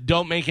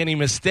 Don't make any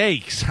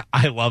mistakes.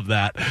 I love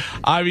that.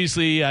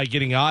 Obviously,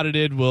 getting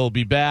audited will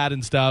be bad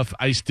and stuff.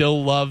 I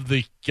still love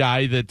the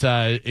guy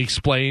that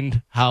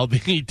explained how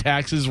the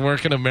taxes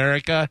work in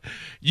America.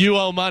 You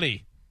owe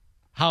money.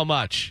 How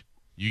much?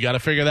 You got to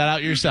figure that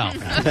out yourself.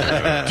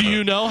 Do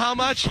you know how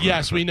much?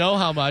 Yes, we know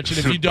how much. And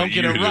if you don't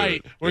get it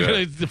right, we're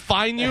going to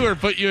fine you or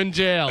put you in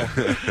jail.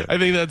 I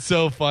think that's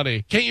so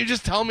funny. Can't you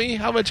just tell me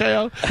how much I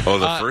owe? Oh,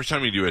 the first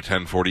time you do a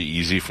 1040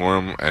 easy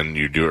form and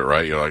you do it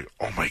right, you're like,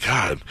 oh, my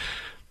God,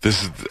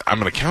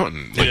 I'm an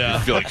accountant. Like, you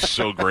feel like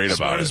so great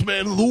about it. Smartest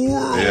man in the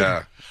world.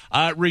 Yeah.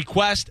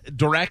 Request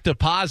direct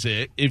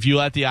deposit if you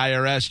let the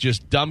IRS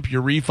just dump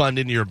your refund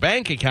into your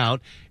bank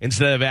account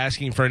instead of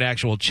asking for an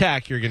actual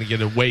check. You're going to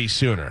get it way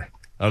sooner.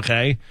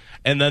 Okay?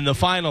 And then the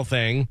final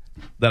thing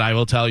that I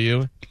will tell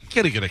you,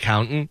 get a good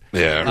accountant.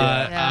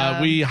 Yeah.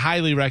 We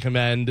highly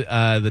recommend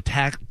the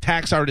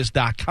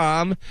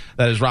taxartist.com.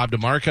 That is Rob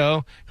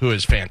DeMarco, who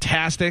is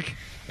fantastic.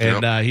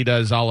 And he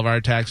does all of our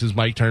taxes.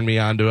 Mike turned me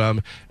on to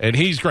him. And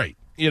he's great.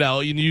 You know,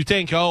 you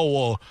think,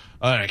 an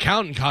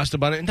accountant costs a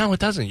bunch. No, it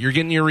doesn't. You're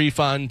getting your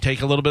refund.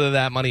 Take a little bit of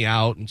that money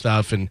out and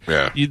stuff. And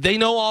they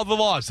know all the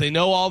laws. They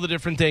know all the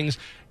different things.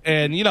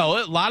 And, you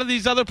know, a lot of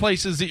these other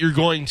places that you're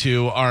going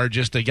to are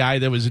just a guy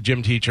that was a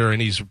gym teacher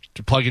and he's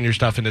plugging your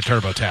stuff into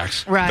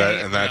TurboTax.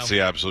 Right. That's the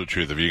absolute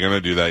truth. If you're going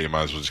to do that, you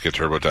might as well just get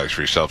TurboTax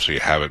for yourself so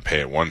you have it, pay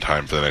it one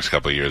time for the next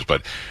couple of years.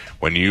 But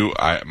when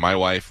my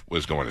wife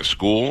was going to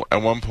school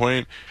at one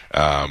point,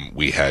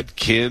 we had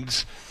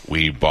kids.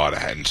 We bought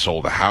and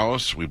sold a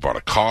house. We bought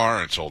a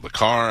car and sold the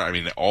car. I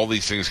mean, all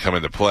these things come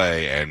into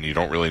play, and you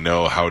don't really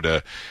know how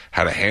to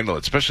handle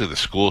it, especially the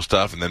school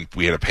stuff. And then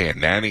we had to pay a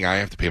nanny. I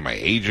have to pay my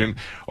agent.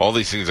 All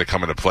these things that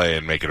come into play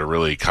and make it a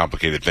really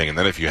complicated thing. And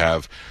then I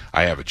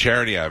have a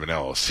charity, I have an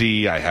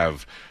LLC, I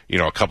have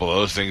a couple of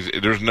those things.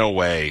 There's no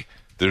way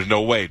I'm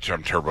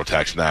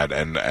TurboTaxing that.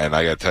 And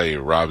I got to tell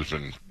you, Rob's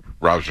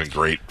been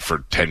great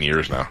for 10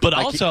 years now. But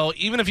also,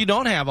 even if you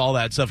don't have all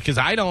that stuff, because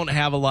I don't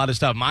have a lot of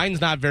stuff.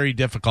 Mine's not very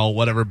difficult,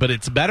 whatever, but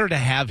it's better to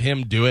have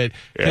him do it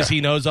because he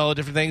knows all the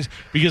different things.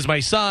 Because my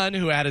son,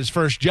 who had his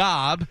first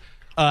job,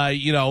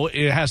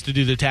 it has to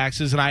do the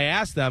taxes. And I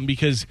asked them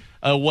because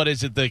what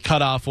is it, the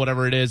cutoff,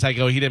 whatever it is. I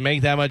go, he didn't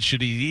make that much.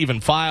 Should he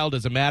even file?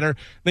 Does it matter? And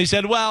they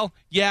said, well,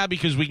 yeah,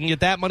 because we can get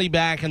that money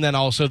back. And then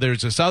also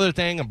there's this other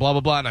thing and blah,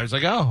 blah, blah. And I was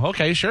like, oh,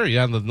 okay, sure.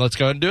 Yeah, let's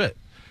go ahead and do it.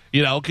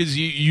 Because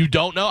you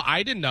don't know.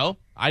 I didn't know.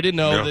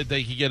 That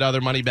they could get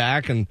other money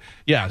back. And,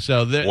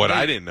 so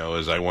I didn't know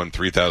is I won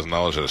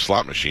 $3,000 at a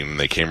slot machine, and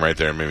they came right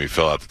there and made me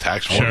fill out the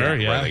tax form. Sure,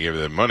 yeah. And they gave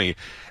me the money.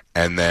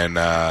 And then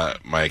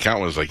my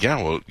accountant was like,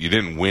 yeah, well, you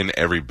didn't win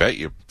every bet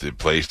you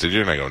placed, did you?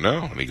 And I go,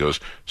 no. And he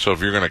goes, so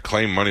if you're going to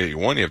claim money that you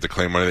won, you have to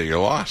claim money that you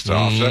lost to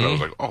offset. I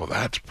was like, oh,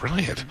 that's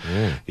brilliant.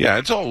 Yeah,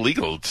 it's all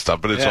legal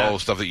stuff, but it's all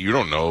stuff that you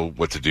don't know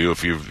what to do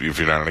if you're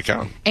not an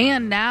accountant.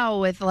 And now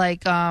with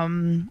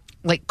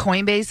like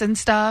Coinbase and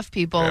stuff.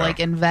 People like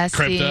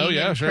investing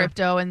in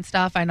crypto and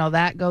stuff. I know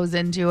that goes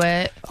into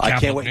it. I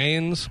can't wait.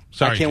 Gains.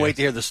 I can't wait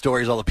to hear the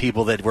stories. All the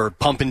people that were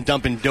pumping,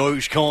 dumping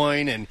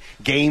Dogecoin and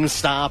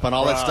GameStop and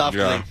all that stuff.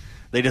 Yeah.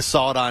 They just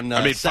saw it on.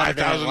 I mean,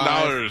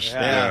 $5,000.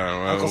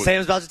 Yeah. Uncle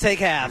Sam's about to take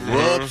half.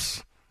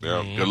 Whoops.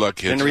 Yeah. Good luck,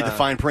 kids. Didn't read the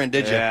fine print,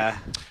 did you? Yeah.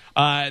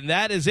 And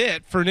that is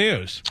it for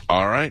news.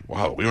 All right.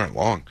 Wow, we went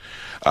long.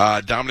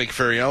 Dominic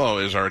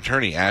Ferriello is our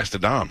attorney. Ask the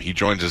Dom. He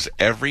joins us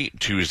every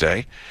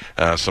Tuesday,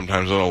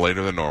 sometimes a little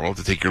later than normal,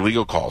 to take your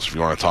legal calls. If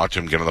you want to talk to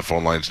him, get on the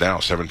phone lines now,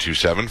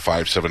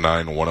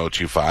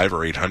 727-579-1025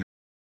 or 800.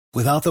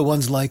 Without the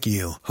ones like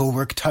you, who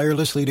work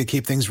tirelessly to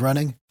keep things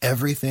running,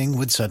 everything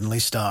would suddenly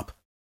stop.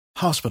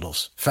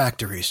 Hospitals,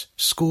 factories,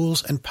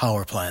 schools, and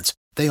power plants,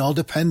 they all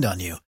depend on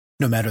you.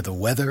 No matter the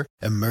weather,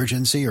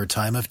 emergency, or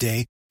time of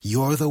day,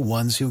 you're the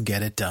ones who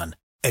get it done.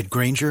 At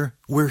Grainger,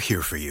 we're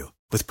here for you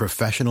with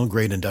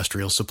professional-grade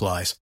industrial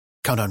supplies.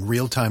 Count on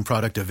real-time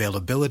product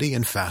availability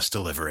and fast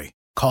delivery.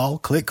 Call,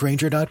 click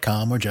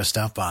Grainger.com, or just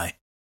stop by.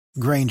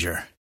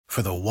 Grainger,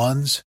 for the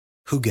ones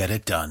who get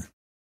it done.